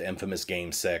has his infamous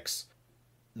Game 6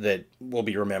 that will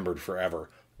be remembered forever.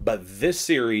 But this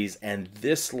series and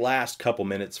this last couple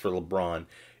minutes for LeBron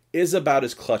is about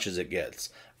as clutch as it gets.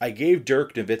 I gave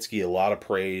Dirk Nowitzki a lot of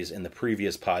praise in the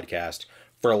previous podcast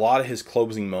for a lot of his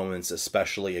closing moments,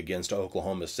 especially against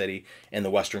Oklahoma City in the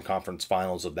Western Conference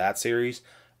Finals of that series.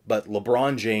 But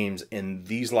LeBron James, in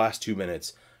these last 2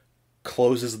 minutes,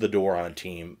 closes the door on a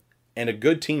team, and a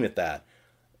good team at that,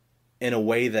 in a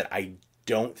way that I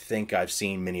don't think I've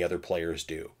seen many other players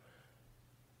do.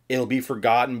 It'll be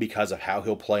forgotten because of how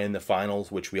he'll play in the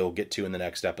finals, which we'll get to in the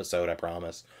next episode, I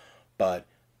promise. But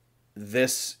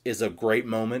this is a great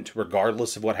moment,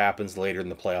 regardless of what happens later in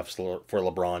the playoffs for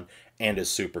LeBron, and is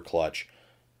super clutch.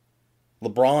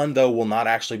 LeBron, though, will not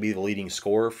actually be the leading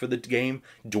scorer for the game.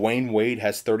 Dwayne Wade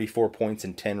has 34 points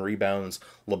and 10 rebounds.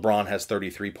 LeBron has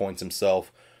 33 points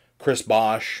himself. Chris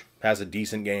Bosh has a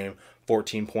decent game,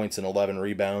 14 points and 11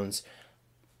 rebounds.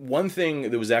 One thing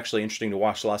that was actually interesting to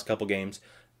watch the last couple games,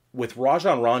 with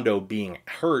Rajon Rondo being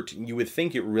hurt, you would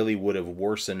think it really would have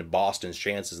worsened Boston's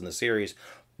chances in the series.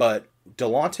 But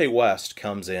Delonte West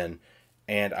comes in,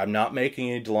 and I'm not making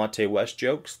any Delonte West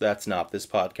jokes. That's not this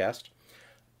podcast.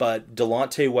 But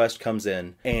Delonte West comes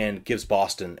in and gives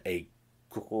Boston a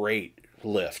great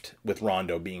lift with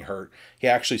Rondo being hurt. He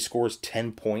actually scores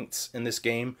 10 points in this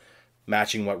game,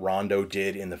 matching what Rondo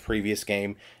did in the previous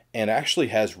game, and actually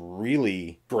has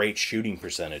really great shooting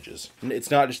percentages.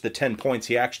 It's not just the 10 points.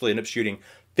 He actually ended up shooting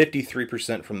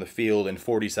 53% from the field and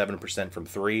 47% from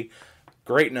three.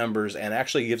 Great numbers, and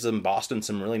actually gives them Boston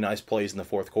some really nice plays in the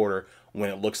fourth quarter when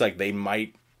it looks like they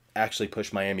might actually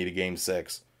push Miami to Game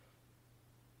 6.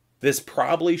 This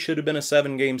probably should have been a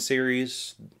 7-game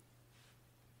series.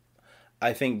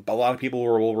 I think a lot of people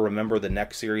will remember the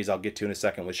next series I'll get to in a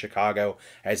second with Chicago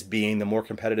as being the more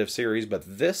competitive series, but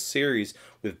this series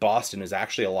with Boston is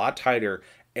actually a lot tighter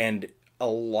and a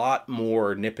lot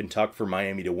more nip and tuck for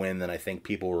Miami to win than I think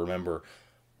people remember.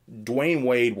 Dwayne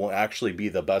Wade will actually be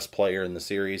the best player in the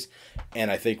series, and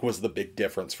I think was the big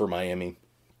difference for Miami.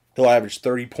 He'll average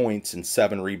 30 points and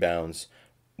 7 rebounds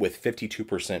with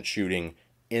 52% shooting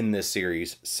in this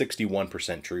series,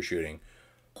 61% true shooting.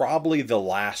 Probably the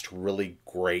last really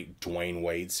great Dwayne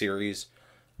Wade series.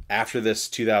 After this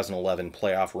 2011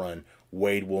 playoff run,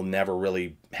 Wade will never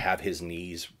really have his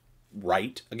knees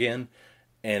right again.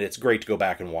 And it's great to go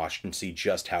back and watch and see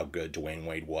just how good Dwayne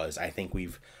Wade was. I think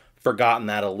we've forgotten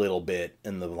that a little bit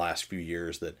in the last few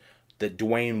years, that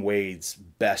Dwayne Wade's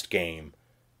best game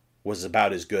was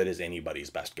about as good as anybody's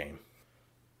best game.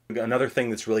 Another thing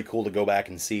that's really cool to go back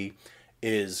and see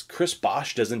is Chris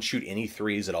Bosh doesn't shoot any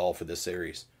threes at all for this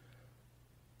series.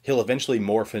 He'll eventually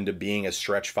morph into being a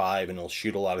stretch 5 and he'll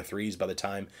shoot a lot of threes by the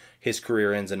time his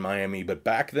career ends in Miami. But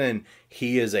back then,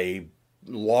 he is a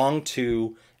long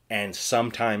 2 and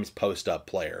sometimes post-up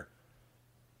player.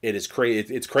 It's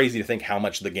crazy to think how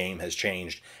much the game has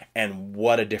changed and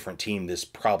what a different team this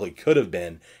probably could have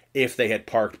been if they had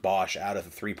parked Bosh out of the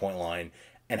three-point line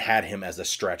and had him as a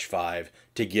stretch 5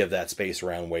 to give that space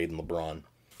around Wade and LeBron.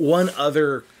 One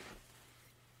other,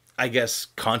 I guess,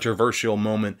 controversial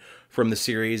moment from the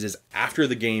series is after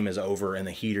the game is over and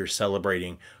the Heat are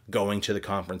celebrating going to the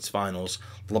conference finals,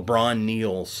 LeBron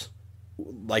kneels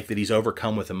like that he's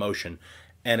overcome with emotion.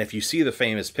 And if you see the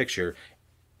famous picture,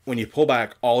 when you pull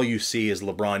back, all you see is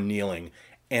LeBron kneeling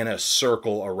in a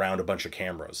circle around a bunch of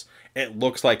cameras. It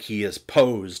looks like he is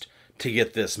posed to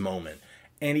get this moment.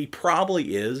 And he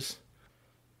probably is.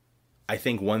 I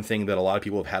think one thing that a lot of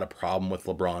people have had a problem with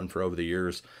LeBron for over the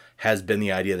years has been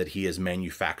the idea that he is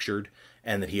manufactured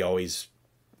and that he always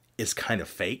is kind of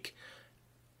fake.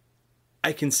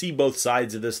 I can see both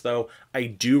sides of this, though. I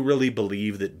do really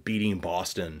believe that beating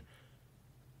Boston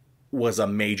was a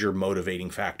major motivating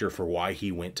factor for why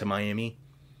he went to Miami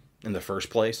in the first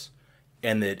place.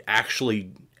 And that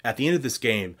actually, at the end of this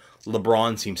game,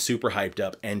 LeBron seems super hyped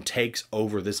up and takes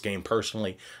over this game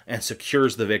personally and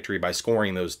secures the victory by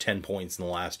scoring those 10 points in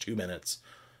the last 2 minutes.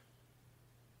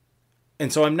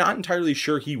 And so I'm not entirely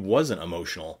sure he wasn't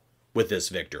emotional with this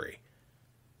victory.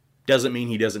 Doesn't mean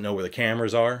he doesn't know where the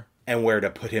cameras are and where to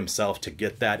put himself to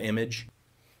get that image.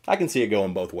 I can see it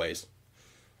going both ways.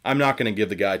 I'm not going to give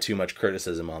the guy too much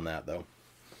criticism on that, though.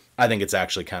 I think it's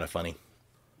actually kind of funny.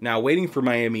 Now, waiting for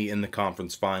Miami in the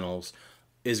conference finals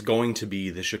is going to be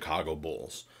the Chicago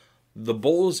Bulls. The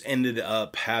Bulls ended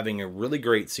up having a really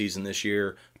great season this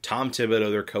year. Tom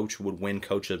Thibodeau, their coach, would win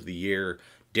Coach of the Year.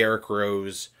 Derrick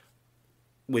Rose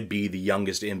would be the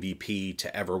youngest MVP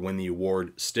to ever win the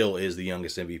award. Still is the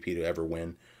youngest MVP to ever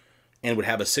win. And would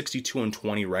have a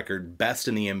 62-20 record, best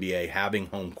in the NBA, having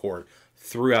home court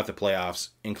throughout the playoffs,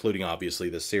 including obviously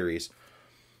this series.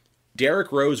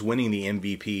 Derrick Rose winning the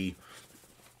MVP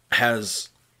has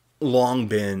long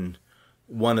been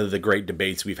one of the great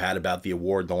debates we've had about the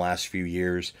award in the last few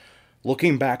years.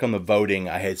 Looking back on the voting,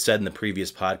 I had said in the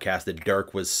previous podcast that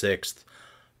Dirk was 6th.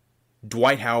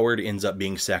 Dwight Howard ends up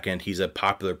being 2nd. He's a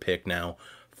popular pick now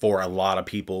for a lot of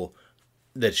people.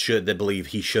 that believe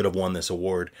he should have won this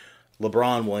award.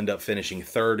 LeBron will end up finishing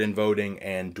third in voting,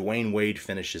 and Dwayne Wade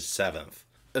finishes seventh.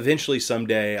 Eventually,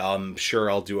 someday, I'm sure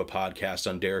I'll do a podcast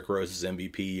on Derrick Rose's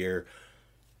MVP year.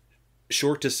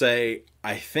 Short to say,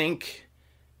 I think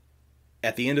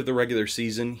at the end of the regular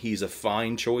season, he's a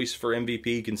fine choice for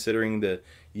MVP considering the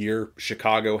year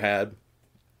Chicago had.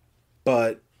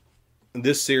 But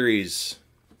this series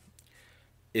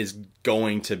is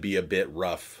going to be a bit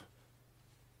rough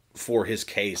for his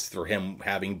case for him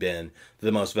having been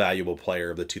the most valuable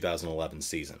player of the 2011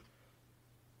 season.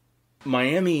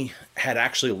 Miami had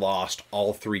actually lost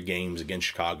all 3 games against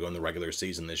Chicago in the regular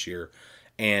season this year,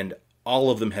 and all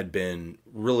of them had been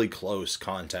really close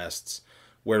contests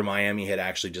where Miami had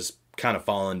actually just kind of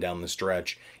fallen down the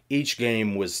stretch. Each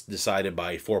game was decided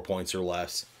by 4 points or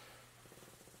less,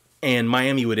 and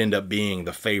Miami would end up being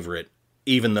the favorite,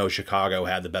 even though Chicago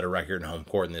had the better record in home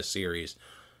court in this series.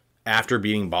 After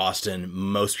beating Boston,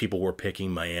 most people were picking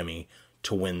Miami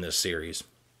to win this series.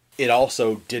 It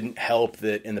also didn't help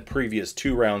that in the previous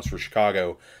 2 rounds for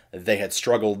Chicago, they had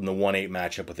struggled in the 1-8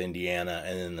 matchup with Indiana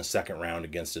and in the second round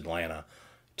against Atlanta.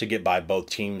 To get by both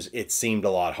teams, it seemed a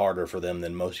lot harder for them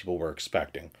than most people were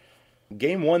expecting.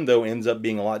 Game 1, though, ends up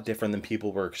being a lot different than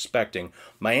people were expecting.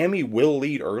 Miami will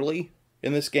lead early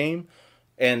in this game,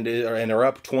 and are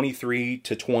up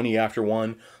 23-20 after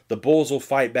 1. The Bulls will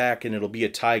fight back, and it'll be a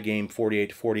tie game,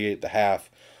 48-48 at the half.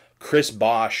 Chris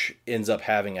Bosh ends up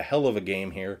having a hell of a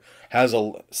game here. Has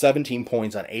 17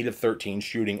 points on 8 of 13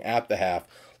 shooting at the half.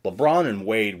 LeBron and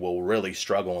Wade will really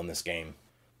struggle in this game.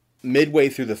 Midway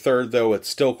through the third, though, it's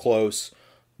still close.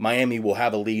 Miami will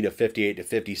have a lead of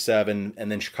 58-57,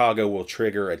 and then Chicago will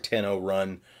trigger a 10-0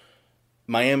 run.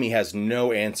 Miami has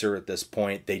no answer at this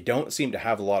point. They don't seem to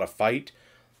have a lot of fight.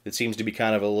 It seems to be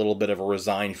kind of a little bit of a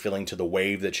resigned feeling to the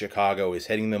wave that Chicago is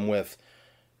hitting them with.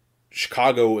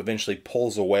 Chicago eventually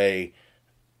pulls away.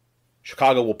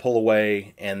 Chicago will pull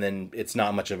away, and then it's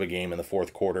not much of a game in the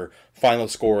fourth quarter. Final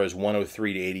score is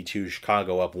 103-82.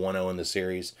 Chicago up 1-0 in the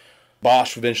series.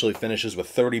 Bosh eventually finishes with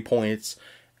 30 points,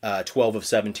 12 of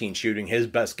 17 shooting. His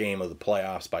best game of the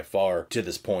playoffs by far to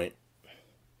this point.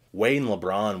 Wade and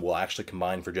LeBron will actually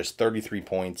combine for just 33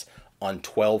 points on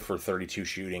 12 for 32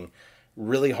 shooting.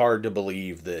 Really hard to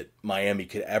believe that Miami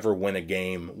could ever win a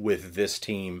game with this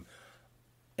team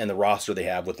and the roster they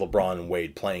have with LeBron and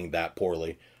Wade playing that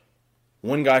poorly.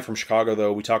 One guy from Chicago,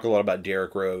 though, we talk a lot about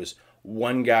Derrick Rose.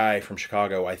 One guy from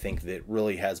Chicago I think that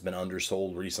really has been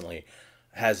undersold recently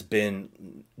has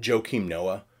been Joakim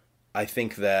Noah. I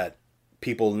think that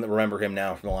people remember him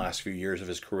now from the last few years of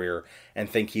his career and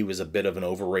think he was a bit of an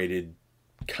overrated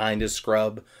kind of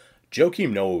scrub.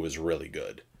 Joakim Noah was really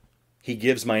good. He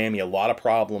gives Miami a lot of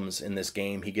problems in this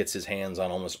game. He gets his hands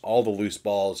on almost all the loose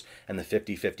balls and the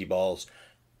 50-50 balls.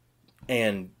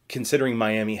 And considering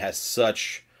Miami has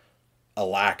such a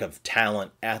lack of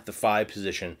talent at the 5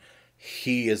 position,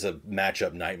 he is a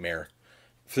matchup nightmare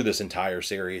through this entire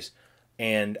series.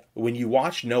 And when you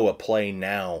watch Noah play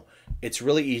now, it's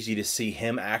really easy to see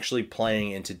him actually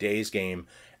playing in today's game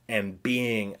and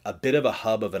being a bit of a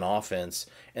hub of an offense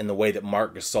in the way that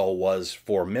Marc Gasol was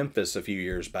for Memphis a few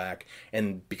years back.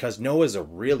 And because Noah's a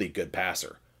really good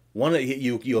passer,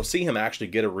 you'll see him actually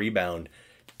get a rebound,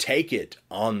 take it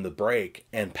on the break,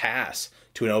 and pass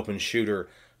to an open shooter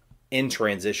in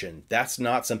transition. That's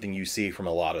not something you see from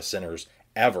a lot of centers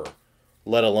ever,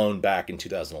 let alone back in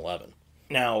 2011.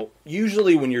 Now,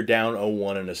 usually when you're down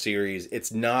 0-1 in a series,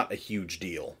 it's not a huge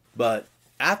deal. But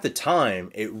at the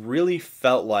time, it really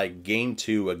felt like Game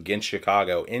 2 against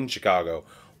Chicago, in Chicago,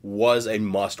 was a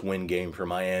must-win game for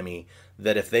Miami.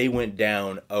 That if they went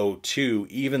down 0-2,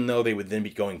 even though they would then be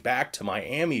going back to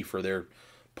Miami for their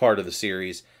part of the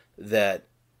series, that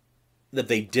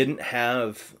they didn't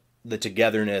have the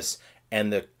togetherness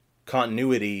and the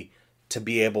continuity to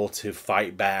be able to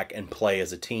fight back and play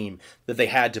as a team, that they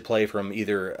had to play from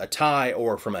either a tie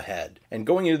or from ahead. And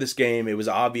going into this game, it was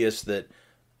obvious that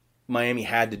Miami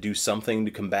had to do something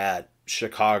to combat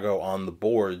Chicago on the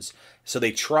boards. So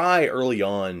they try early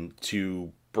on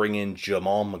to bring in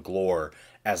Jamal Magloire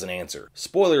as an answer.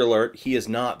 Spoiler alert, he is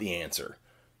not the answer.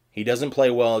 He doesn't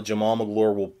play well. Jamal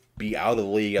Magloire will be out of the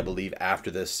league, I believe, after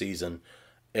this season.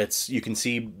 You can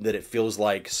see that it feels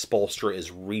like Spoelstra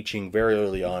is reaching very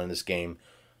early on in this game.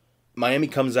 Miami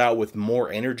comes out with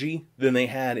more energy than they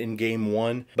had in Game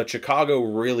 1, but Chicago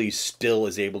really still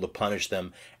is able to punish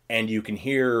them. And you can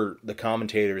hear the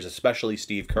commentators, especially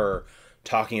Steve Kerr,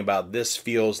 talking about this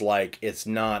feels like it's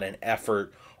not an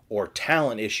effort or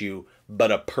talent issue,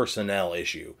 but a personnel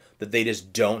issue. That they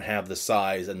just don't have the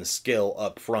size and the skill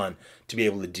up front to be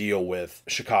able to deal with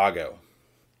Chicago.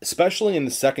 especially in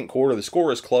the second quarter. The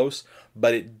score is close,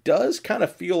 but it does kind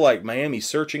of feel like Miami's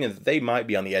searching and that they might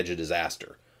be on the edge of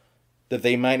disaster. That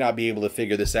they might not be able to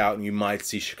figure this out, and you might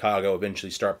see Chicago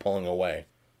eventually start pulling away.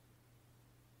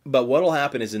 But what will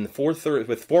happen is in the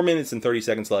with 4 minutes and 30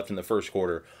 seconds left in the first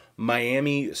quarter,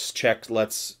 Miami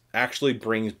actually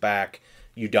brings back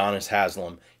Udonis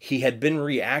Haslem. He had been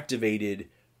reactivated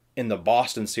in the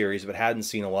Boston series, but hadn't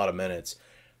seen a lot of minutes.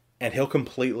 And he'll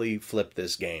completely flip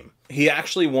this game. He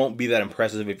actually won't be that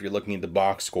impressive if you're looking at the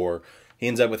box score. He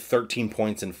ends up with 13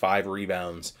 points and 5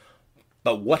 rebounds.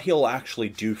 But what he'll actually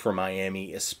do for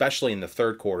Miami, especially in the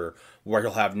third quarter, where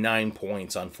he'll have 9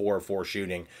 points on 4 of 4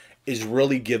 shooting, is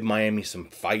really give Miami some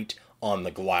fight on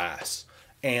the glass.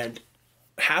 And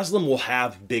Haslam will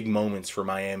have big moments for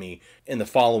Miami in the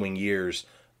following years,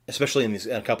 especially in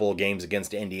a couple of games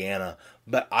against Indiana.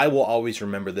 But I will always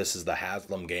remember this as the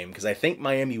Haslam game, because I think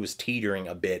Miami was teetering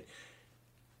a bit.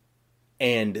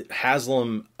 And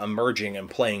Haslam emerging and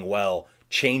playing well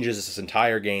changes this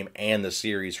entire game and the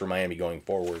series for Miami going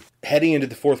forward. Heading into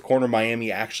the fourth quarter,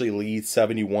 Miami actually leads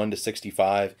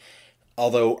 71-65.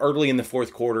 Although early in the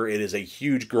fourth quarter, it is a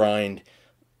huge grind.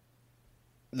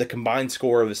 The combined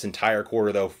score of this entire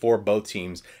quarter, though, for both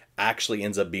teams actually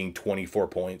ends up being 24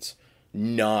 points.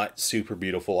 Not super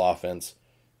beautiful offense.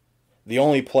 The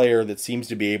only player that seems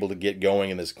to be able to get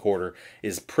going in this quarter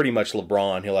is pretty much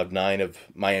LeBron. He'll have 9 of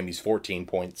Miami's 14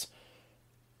 points.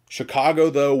 Chicago,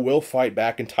 though, will fight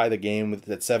back and tie the game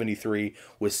at 73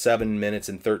 with 7 minutes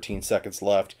and 13 seconds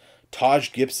left.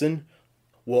 Taj Gibson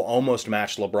will almost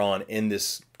match LeBron in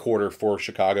this quarter for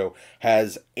Chicago.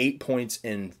 Has 8 points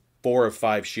in 4 of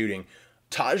 5 shooting.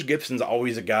 Taj Gibson's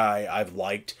always a guy I've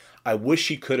liked. I wish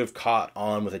he could have caught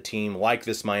on with a team like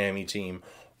this Miami team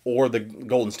or the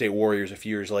Golden State Warriors a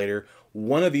few years later.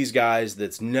 One of these guys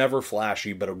that's never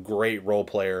flashy but a great role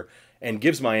player and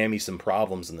gives Miami some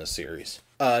problems in this series.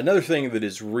 Another thing that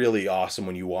is really awesome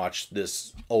when you watch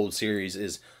this old series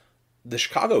is the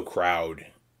Chicago crowd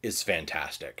is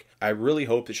fantastic. I really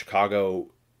hope that Chicago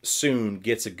soon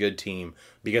gets a good team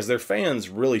because their fans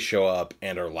really show up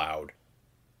and are loud.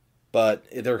 But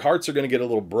their hearts are going to get a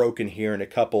little broken here in a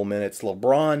couple minutes.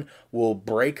 LeBron will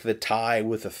break the tie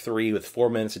with a 3 with 4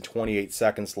 minutes and 28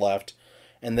 seconds left,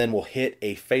 and then will hit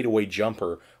a fadeaway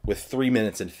jumper with 3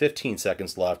 minutes and 15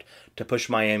 seconds left to push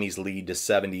Miami's lead to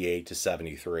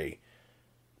 78-73.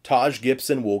 Taj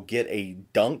Gibson will get a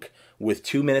dunk with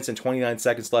 2 minutes and 29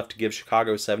 seconds left to give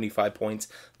Chicago 75 points.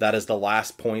 That is the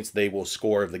last points they will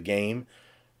score of the game.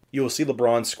 You will see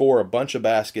LeBron score a bunch of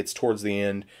baskets towards the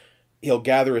end. He'll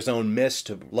gather his own miss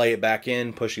to lay it back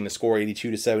in, pushing the score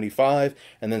 82-75,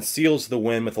 and then seals the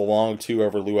win with a long 2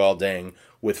 over Luol Deng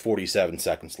with 47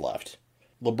 seconds left.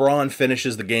 LeBron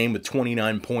finishes the game with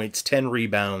 29 points, 10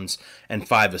 rebounds, and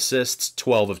 5 assists,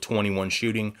 12 of 21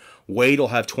 shooting. Wade will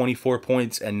have 24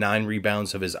 points and 9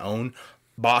 rebounds of his own.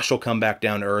 Bosh will come back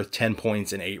down to earth, 10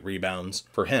 points and 8 rebounds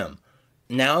for him.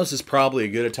 Now this is probably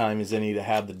as good a time as any to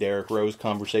have the Derrick Rose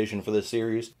conversation for this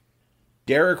series.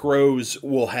 Derrick Rose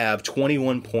will have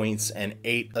 21 points and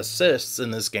 8 assists in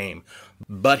this game,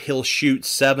 but he'll shoot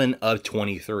 7 of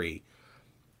 23.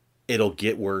 It'll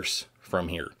get worse from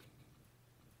here.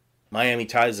 Miami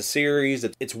ties the series.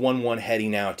 It's 1-1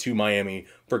 heading now to Miami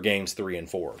for games 3 and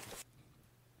 4.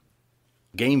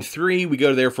 Game 3, we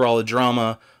go there for all the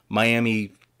drama.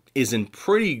 Miami is in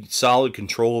pretty solid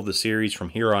control of the series from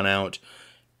here on out.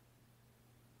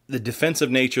 The defensive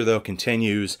nature, though,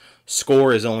 continues.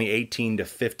 Score is only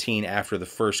 18-15 after the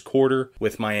first quarter,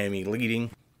 with Miami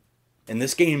leading. In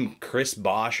this game, Chris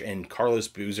Bosh and Carlos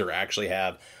Boozer actually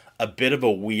have a bit of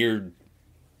a weird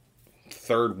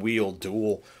third wheel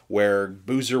duel where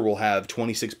Boozer will have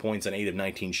 26 points on 8 of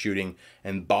 19 shooting,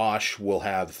 and Bosh will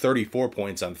have 34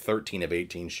 points on 13 of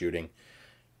 18 shooting.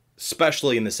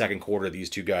 Especially in the second quarter, these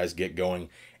two guys get going.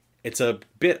 It's a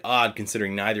bit odd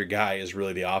considering neither guy is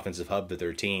really the offensive hub of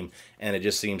their team, and it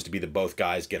just seems to be that both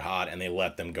guys get hot and they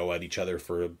let them go at each other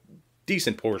for a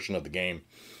decent portion of the game.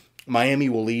 Miami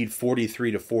will lead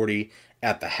 43-40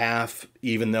 at the half,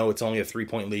 even though it's only a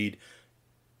 3-point lead.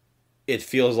 It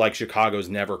feels like Chicago's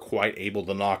never quite able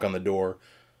to knock on the door.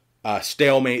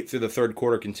 Stalemate through the third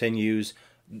quarter continues.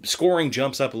 Scoring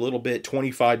jumps up a little bit,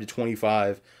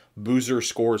 25-25. Boozer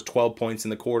scores 12 points in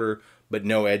the quarter, but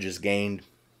no edges gained.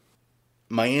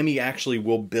 Miami actually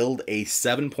will build a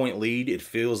 7-point lead. It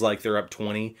feels like they're up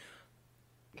 20,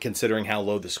 considering how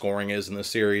low the scoring is in this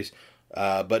series.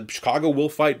 But Chicago will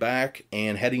fight back,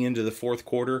 and heading into the fourth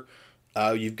quarter,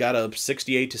 you've got a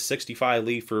 68-65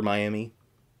 lead for Miami.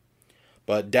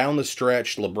 But down the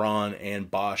stretch, LeBron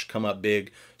and Bosh come up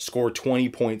big, score 20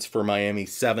 points for Miami,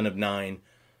 7 of 9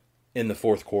 in the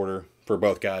fourth quarter. for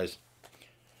both guys.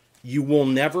 You will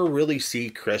never really see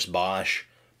Chris Bosh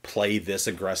play this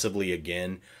aggressively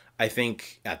again. I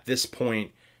think at this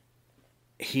point,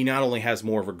 he not only has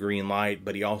more of a green light,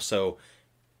 but he also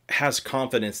has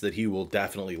confidence that he will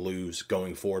definitely lose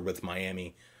going forward with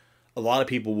Miami. A lot of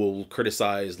people will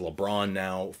criticize LeBron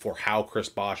now for how Chris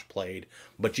Bosh played,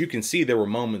 but you can see there were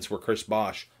moments where Chris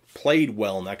Bosh played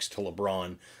well next to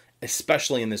LeBron,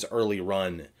 especially in this early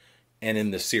run and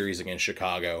in the series against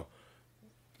Chicago.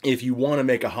 If you want to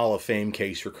make a Hall of Fame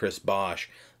case for Chris Bosh,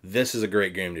 this is a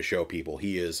great game to show people.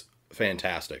 He is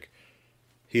fantastic.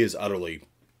 He is utterly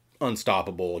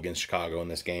unstoppable against Chicago in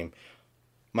this game.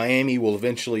 Miami will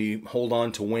eventually hold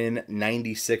on to win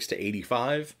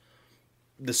 96-85.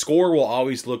 The score will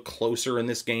always look closer in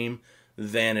this game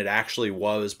than it actually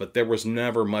was, but there was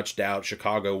never much doubt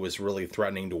Chicago was really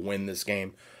threatening to win this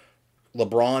game.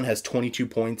 LeBron has 22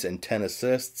 points and 10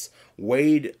 assists.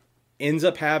 Wade ends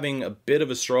up having a bit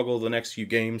of a struggle the next few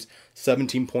games.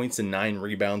 17 points and 9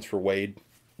 rebounds for Wade.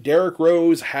 Derrick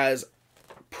Rose has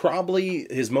probably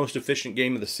his most efficient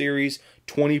game of the series.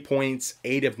 20 points,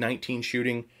 8 of 19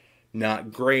 shooting.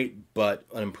 Not great, but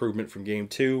an improvement from game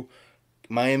 2.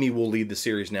 Miami will lead the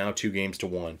series now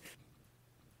 2-1.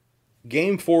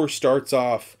 Game 4 starts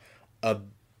off a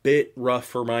bit rough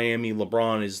for Miami.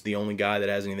 LeBron is the only guy that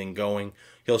has anything going.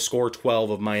 He'll score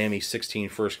 12 of Miami's 16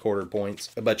 first quarter points.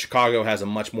 But Chicago has a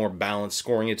much more balanced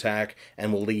scoring attack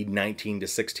and will lead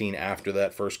 19-16 after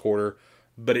that first quarter.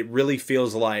 But it really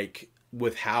feels like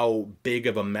with how big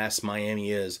of a mess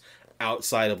Miami is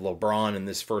outside of LeBron in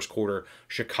this first quarter,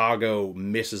 Chicago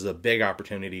misses a big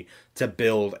opportunity to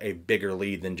build a bigger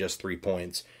lead than just 3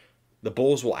 points. The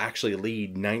Bulls will actually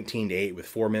lead 19-8 with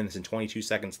 4 minutes and 22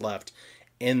 seconds left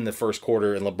in the first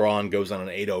quarter, and LeBron goes on an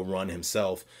 8-0 run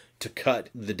himself to cut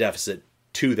the deficit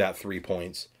to that 3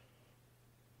 points.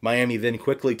 Miami then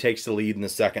quickly takes the lead in the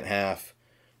second half.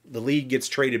 The lead gets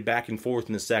traded back and forth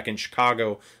in the second.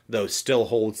 Chicago, though, still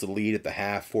holds the lead at the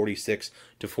half,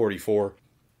 46-44,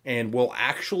 and will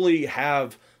actually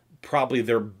have probably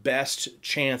their best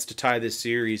chance to tie this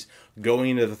series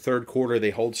going into the third quarter. They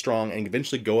hold strong and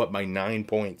eventually go up by 9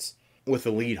 points, with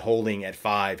the lead holding at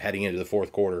 5 heading into the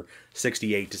fourth quarter,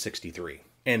 68-63.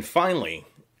 And finally,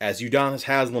 as Udonis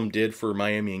Haslem did for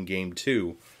Miami in Game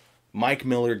 2, Mike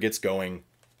Miller gets going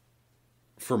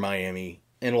for Miami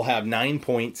and will have 9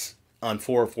 points on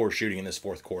 4 of 4 shooting in this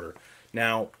fourth quarter.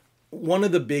 Now, one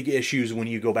of the big issues when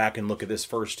you go back and look at this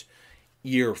first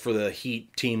year for the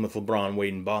Heat team with LeBron,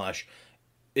 Wade, and Bosh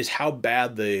is how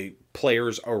bad the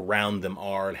players around them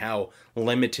are and how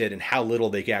limited and how little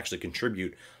they can actually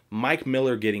contribute. Mike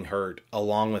Miller getting hurt,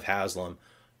 along with Haslem,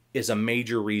 is a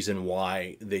major reason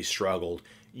why they struggled.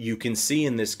 You can see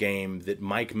in this game that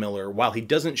Mike Miller, while he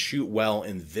doesn't shoot well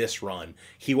in this run,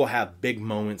 he will have big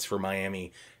moments for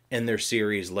Miami in their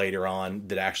series later on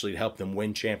that actually helped them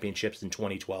win championships in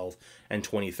 2012 and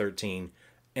 2013.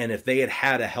 And if they had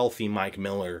had a healthy Mike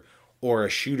Miller or a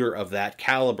shooter of that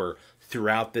caliber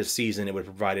throughout this season, it would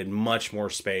have provided much more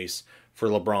space for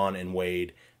LeBron and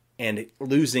Wade. And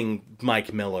losing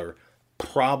Mike Miller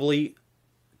probably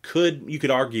you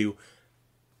could argue,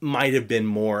 might have been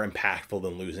more impactful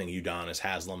than losing Udonis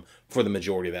Haslem for the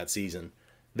majority of that season.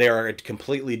 They are a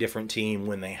completely different team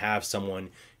when they have someone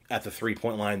at the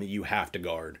three-point line that you have to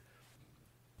guard.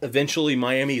 Eventually,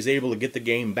 Miami is able to get the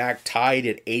game back tied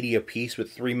at 80 apiece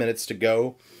with 3 minutes to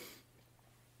go.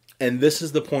 And this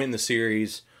is the point in the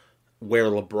series where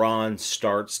LeBron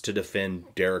starts to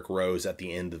defend Derrick Rose at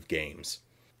the end of games.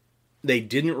 They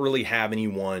didn't really have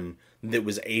anyone that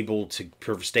was able to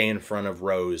stay in front of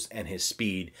Rose and his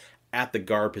speed at the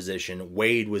guard position.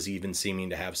 Wade was even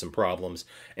seeming to have some problems.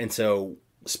 And so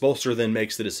Spoelstra then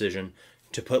makes the decision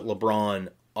to put LeBron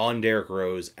on Derrick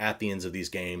Rose at the ends of these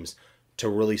games to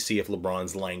really see if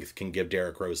LeBron's length can give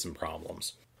Derrick Rose some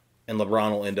problems. And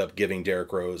LeBron will end up giving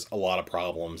Derrick Rose a lot of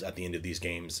problems at the end of these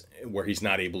games where he's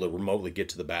not able to remotely get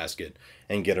to the basket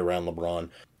and get around LeBron.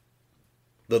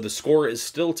 Though the score is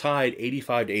still tied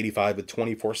 85-85 with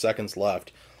 24 seconds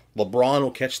left, LeBron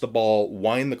will catch the ball,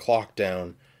 wind the clock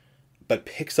down, but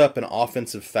picks up an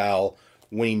offensive foul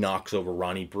when he knocks over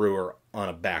Ronnie Brewer on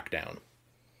a back down.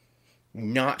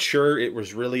 Not sure it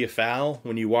was really a foul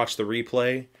when you watch the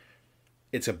replay.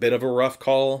 It's a bit of a rough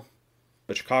call,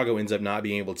 but Chicago ends up not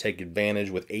being able to take advantage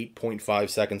with 8.5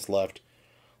 seconds left.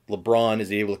 LeBron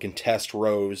is able to contest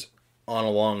Rose on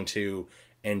a long two,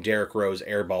 and Derrick Rose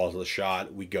airballs the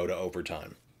shot. We go to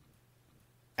overtime.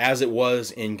 As it was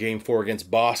in Game 4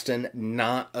 against Boston,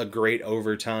 not a great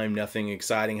overtime. Nothing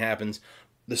exciting happens.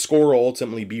 The score will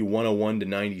ultimately be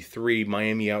 101-93.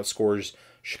 Miami outscores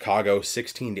Chicago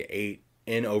 16-8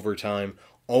 in overtime.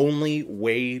 Only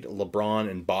Wade, LeBron,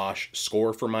 and Bosh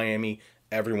score for Miami.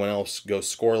 Everyone else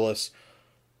goes scoreless.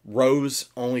 Rose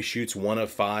only shoots 1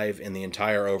 of 5 in the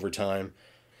entire overtime.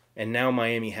 And now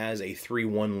Miami has a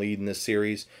 3-1 lead in this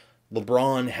series.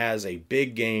 LeBron has a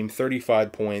big game,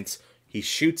 35 points. He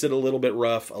shoots it a little bit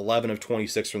rough, 11 of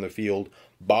 26 from the field.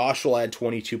 Bosh will add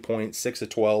 22 points, 6 of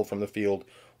 12 from the field.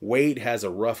 Wade has a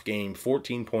rough game,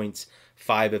 14 points,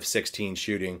 5 of 16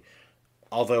 shooting.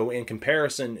 Although in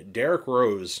comparison, Derrick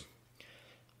Rose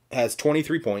has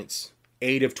 23 points,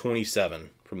 8 of 27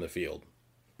 from the field.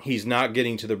 He's not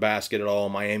getting to the basket at all.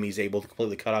 Miami's able to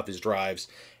completely cut off his drives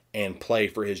and play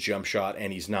for his jump shot,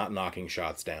 and he's not knocking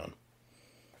shots down.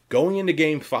 Going into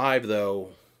Game 5, though,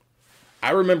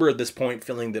 I remember at this point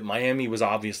feeling that Miami was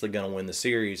obviously going to win the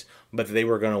series, but they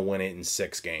were going to win it in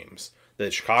 6 games.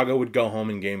 That Chicago would go home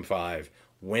in Game 5,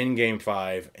 win Game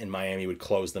 5, and Miami would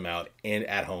close them out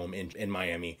at home in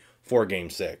Miami for Game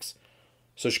 6.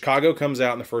 So Chicago comes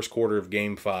out in the first quarter of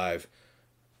Game 5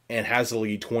 and has the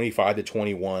lead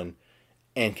 25-21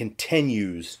 and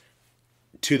continues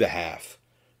to the half.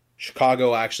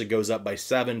 Chicago actually goes up by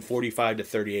 7,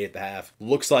 45-38 at the half.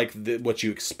 Looks like what you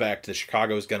expect. The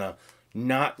Chicago's going to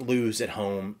not lose at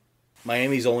home.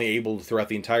 Miami's only able to, throughout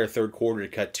the entire third quarter, to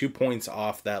cut 2 points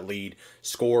off that lead.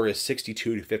 Score is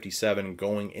 62-57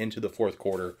 going into the fourth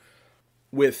quarter.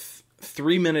 With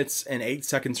 3 minutes and 8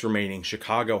 seconds remaining,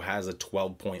 Chicago has a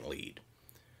 12-point lead.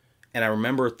 And I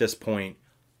remember at this point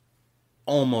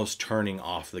almost turning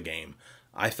off the game.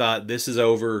 I thought, this is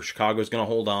over, Chicago's going to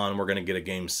hold on, we're going to get a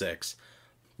Game 6.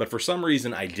 But for some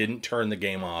reason, I didn't turn the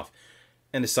game off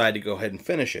and decided to go ahead and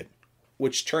finish it,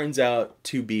 which turns out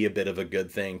to be a bit of a good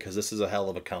thing because this is a hell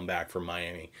of a comeback for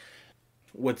Miami.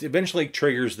 What eventually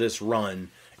triggers this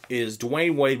run is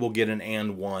Dwayne Wade will get an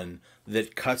and one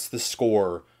that cuts the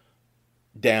score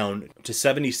down to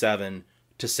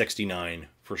 77-69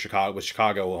 for Chicago, with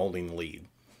Chicago holding the lead.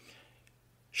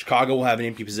 Chicago will have an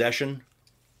empty possession.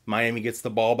 Miami gets the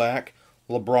ball back.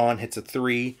 LeBron hits a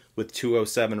 3 with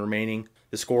 2:07 remaining.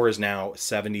 The score is now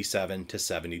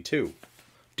 77-72.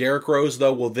 Derrick Rose,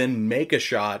 though, will then make a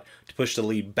shot to push the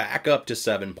lead back up to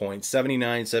 7 points.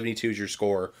 79-72 is your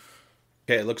score.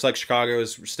 Okay, it looks like Chicago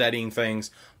is steadying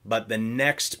things, but the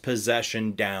next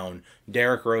possession down,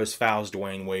 Derrick Rose fouls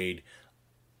Dwayne Wade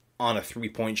on a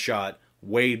 3-point shot.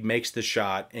 Wade makes the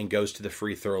shot and goes to the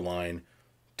free throw line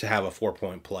to have a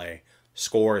 4-point play.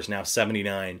 Score is now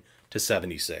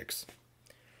 79-76.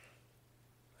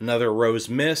 Another Rose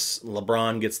miss.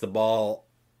 LeBron gets the ball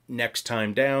next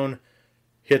time down,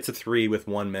 hits a 3 with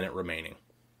 1 minute remaining.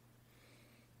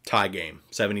 Tie game,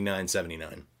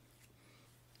 79-79.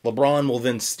 LeBron will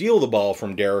then steal the ball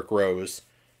from Derrick Rose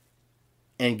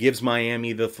and gives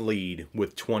Miami the lead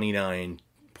with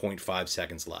 29.5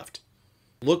 seconds left.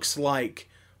 Looks like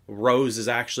Rose is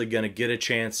actually going to get a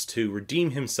chance to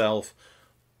redeem himself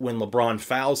when LeBron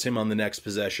fouls him on the next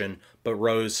possession, but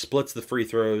Rose splits the free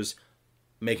throws,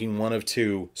 making 1 of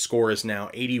 2. Score is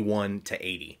now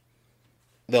 81-80.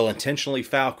 They'll intentionally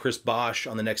foul Chris Bosh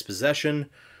on the next possession.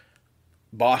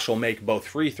 Bosh will make both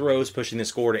free throws, pushing the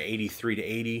score to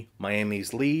 83-80,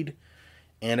 Miami's lead.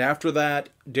 And after that,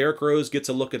 Derrick Rose gets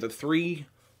a look at the 3,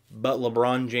 but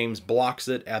LeBron James blocks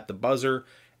it at the buzzer,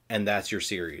 and that's your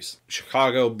series.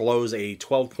 Chicago blows a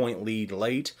 12-point lead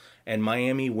late, and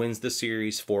Miami wins the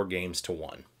series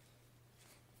 4-1.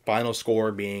 Final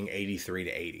score being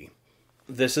 83-80.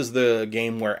 This is the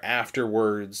game where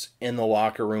afterwards, in the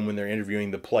locker room when they're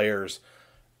interviewing the players,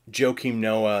 Joakim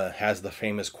Noah has the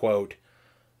famous quote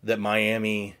that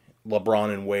Miami,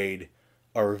 LeBron, and Wade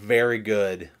are very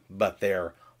good, but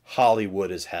they're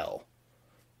Hollywood as hell.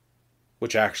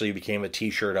 Which actually became a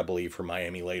t-shirt, I believe, for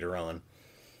Miami later on.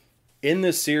 In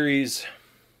this series,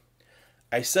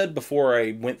 I said before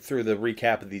I went through the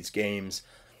recap of these games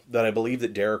that I believe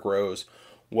that Derrick Rose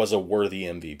was a worthy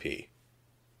MVP.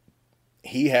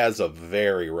 He has a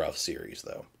very rough series,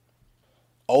 though.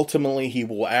 Ultimately, he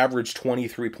will average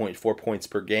 23.4 points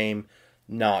per game.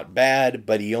 Not bad,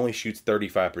 but he only shoots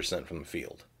 35% from the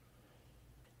field.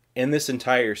 In this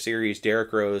entire series,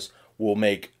 Derrick Rose will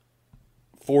make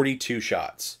 42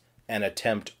 shots and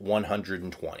attempt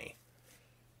 120.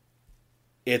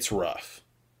 It's rough.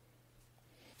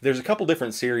 There's a couple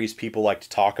different series people like to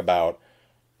talk about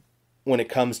when it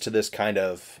comes to this kind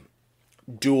of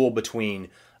duel between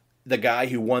the guy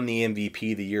who won the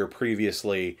MVP the year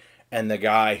previously and the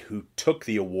guy who took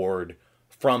the award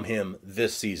from him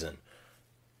this season.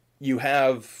 You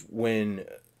have when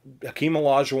Hakeem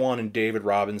Olajuwon and David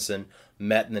Robinson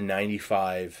met in the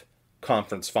 95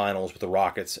 conference finals with the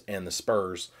Rockets and the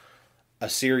Spurs, a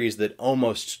series that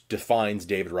almost defines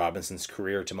David Robinson's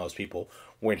career to most people,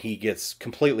 when he gets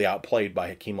completely outplayed by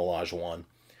Hakeem Olajuwon.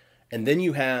 And then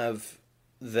you have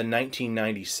the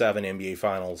 1997 NBA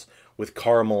Finals with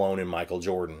Karl Malone and Michael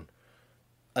Jordan.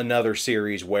 Another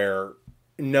series where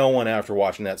no one after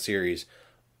watching that series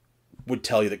would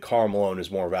tell you that Karl Malone is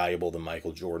more valuable than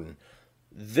Michael Jordan.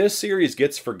 This series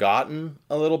gets forgotten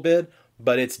a little bit,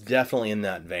 but it's definitely in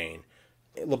that vein.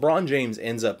 LeBron James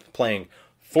ends up playing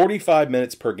 45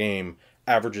 minutes per game,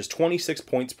 averages 26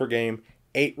 points per game,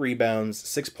 8 rebounds,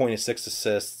 6.6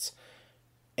 assists,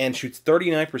 and shoots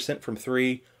 39% from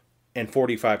 3 and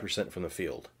 45% from the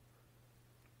field.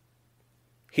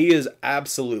 He is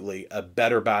absolutely a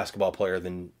better basketball player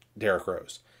than Derrick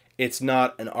Rose. It's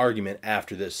not an argument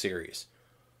after this series.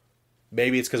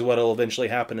 Maybe it's because what will eventually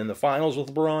happen in the finals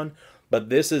with LeBron, but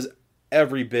this is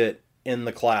every bit in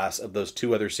the class of those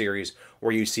two other series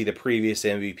where you see the previous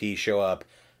MVP show up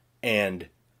and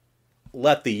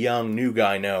let the young new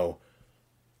guy know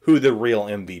who the real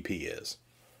MVP is.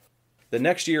 The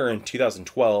next year in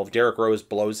 2012, Derrick Rose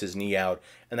blows his knee out,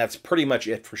 and that's pretty much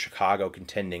it for Chicago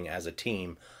contending as a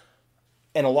team.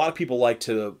 And a lot of people like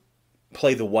to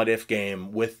play the what-if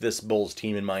game with this Bulls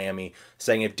team in Miami,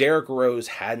 saying if Derrick Rose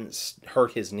hadn't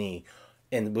hurt his knee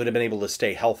and would have been able to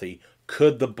stay healthy,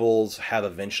 could the Bulls have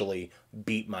eventually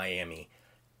beat Miami?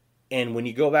 And when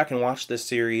you go back and watch this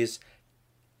series,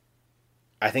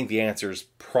 I think the answer is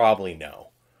probably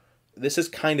no. This is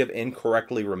kind of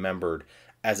incorrectly remembered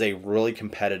as a really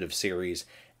competitive series,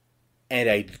 and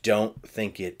I don't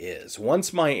think it is.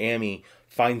 Once Miami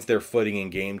finds their footing in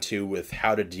Game 2 with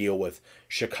how to deal with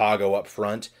Chicago up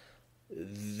front,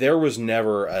 there was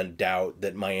never a doubt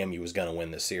that Miami was going to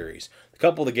win this series. A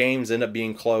couple of the games end up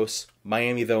being close.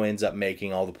 Miami, though, ends up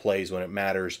making all the plays when it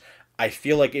matters. I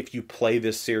feel like if you play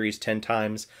this series 10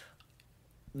 times,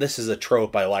 this is a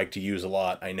trope I like to use a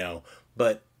lot, I know,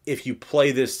 but if you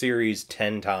play this series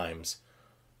 10 times,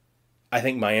 I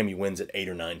think Miami wins it 8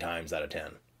 or 9 times out of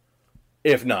 10,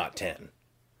 if not 10.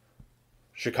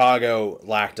 Chicago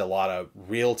lacked a lot of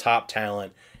real top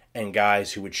talent and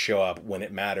guys who would show up when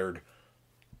it mattered,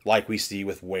 like we see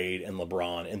with Wade and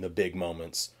LeBron in the big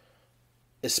moments,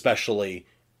 especially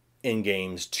in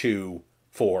games 2,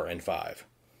 4, and 5.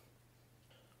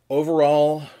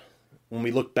 Overall, when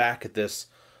we look back at this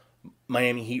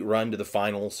Miami Heat run to the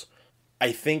finals,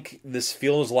 I think this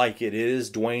feels like it is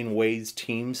Dwayne Wade's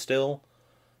team still.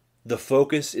 The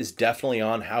focus is definitely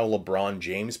on how LeBron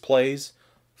James plays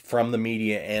from the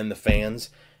media and the fans,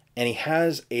 and he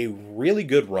has a really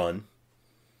good run.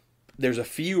 There's a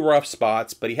few rough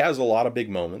spots, but he has a lot of big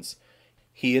moments.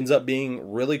 He ends up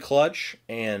being really clutch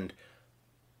and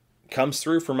comes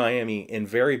through for Miami in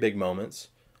very big moments,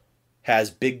 has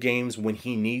big games when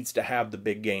he needs to have the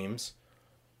big games,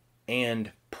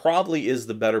 and probably is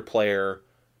the better player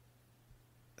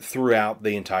throughout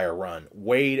the entire run.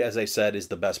 Wade, as I said, is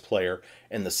the best player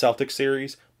in the Celtics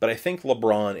series, but I think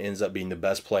LeBron ends up being the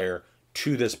best player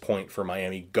to this point for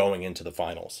Miami going into the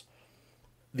finals.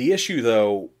 The issue,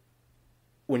 though,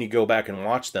 when you go back and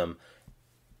watch them,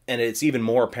 and it's even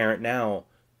more apparent now,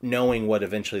 knowing what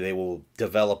eventually they will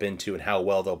develop into and how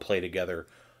well they'll play together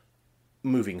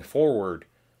moving forward,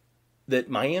 that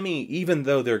Miami, even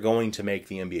though they're going to make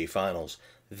the NBA Finals,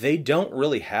 they don't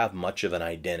really have much of an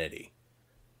identity.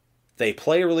 They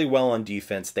play really well on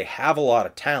defense. They have a lot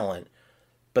of talent,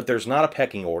 but there's not a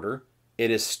pecking order.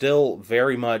 It is still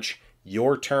very much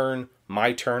your turn,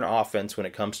 my turn offense when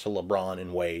it comes to LeBron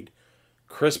and Wade.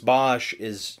 Chris Bosh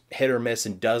is hit or miss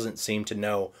and doesn't seem to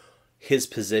know his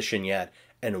position yet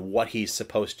and what he's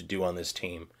supposed to do on this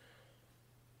team.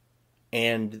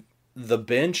 And the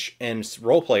bench and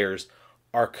role players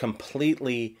are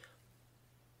completely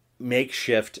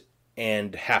makeshift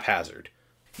and haphazard.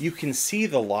 You can see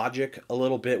the logic a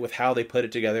little bit with how they put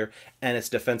it together, and it's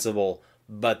defensible,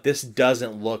 but this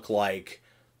doesn't look like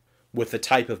with the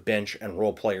type of bench and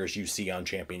role players you see on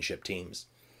championship teams.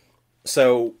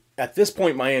 So at this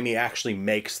point, Miami actually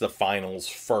makes the finals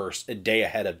first, a day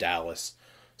ahead of Dallas.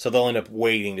 So they'll end up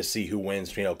waiting to see who wins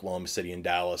between Oklahoma City and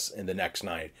Dallas in the next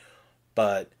night.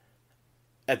 But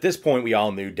at this point, we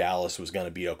all knew Dallas was going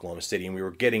to beat Oklahoma City, and we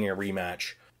were getting a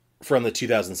rematch from the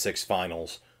 2006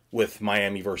 finals with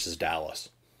Miami versus Dallas.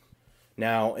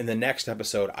 Now, in the next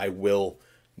episode, I will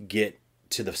get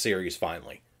to the series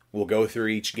finally. We'll go through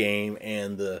each game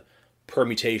and the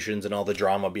permutations and all the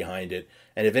drama behind it,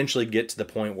 and eventually get to the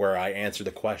point where I answer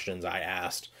the questions I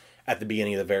asked at the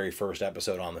beginning of the very first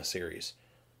episode on the series.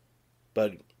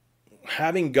 But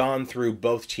having gone through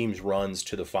both teams' runs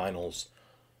to the finals,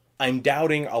 I'm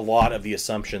doubting a lot of the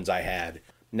assumptions I had.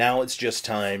 Now it's just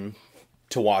time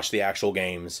to watch the actual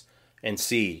games and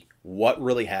see what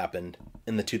really happened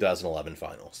in the 2011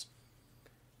 finals.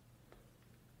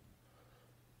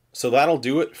 So that'll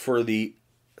do it for the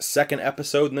second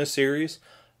episode in this series.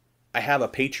 I have a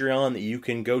Patreon that you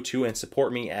can go to and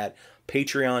support me at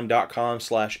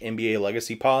patreon.com/NBA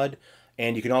Legacy Pod.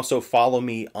 And you can also follow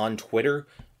me on Twitter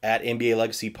at NBA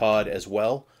Legacy Pod as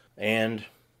well. And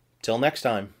till next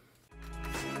time.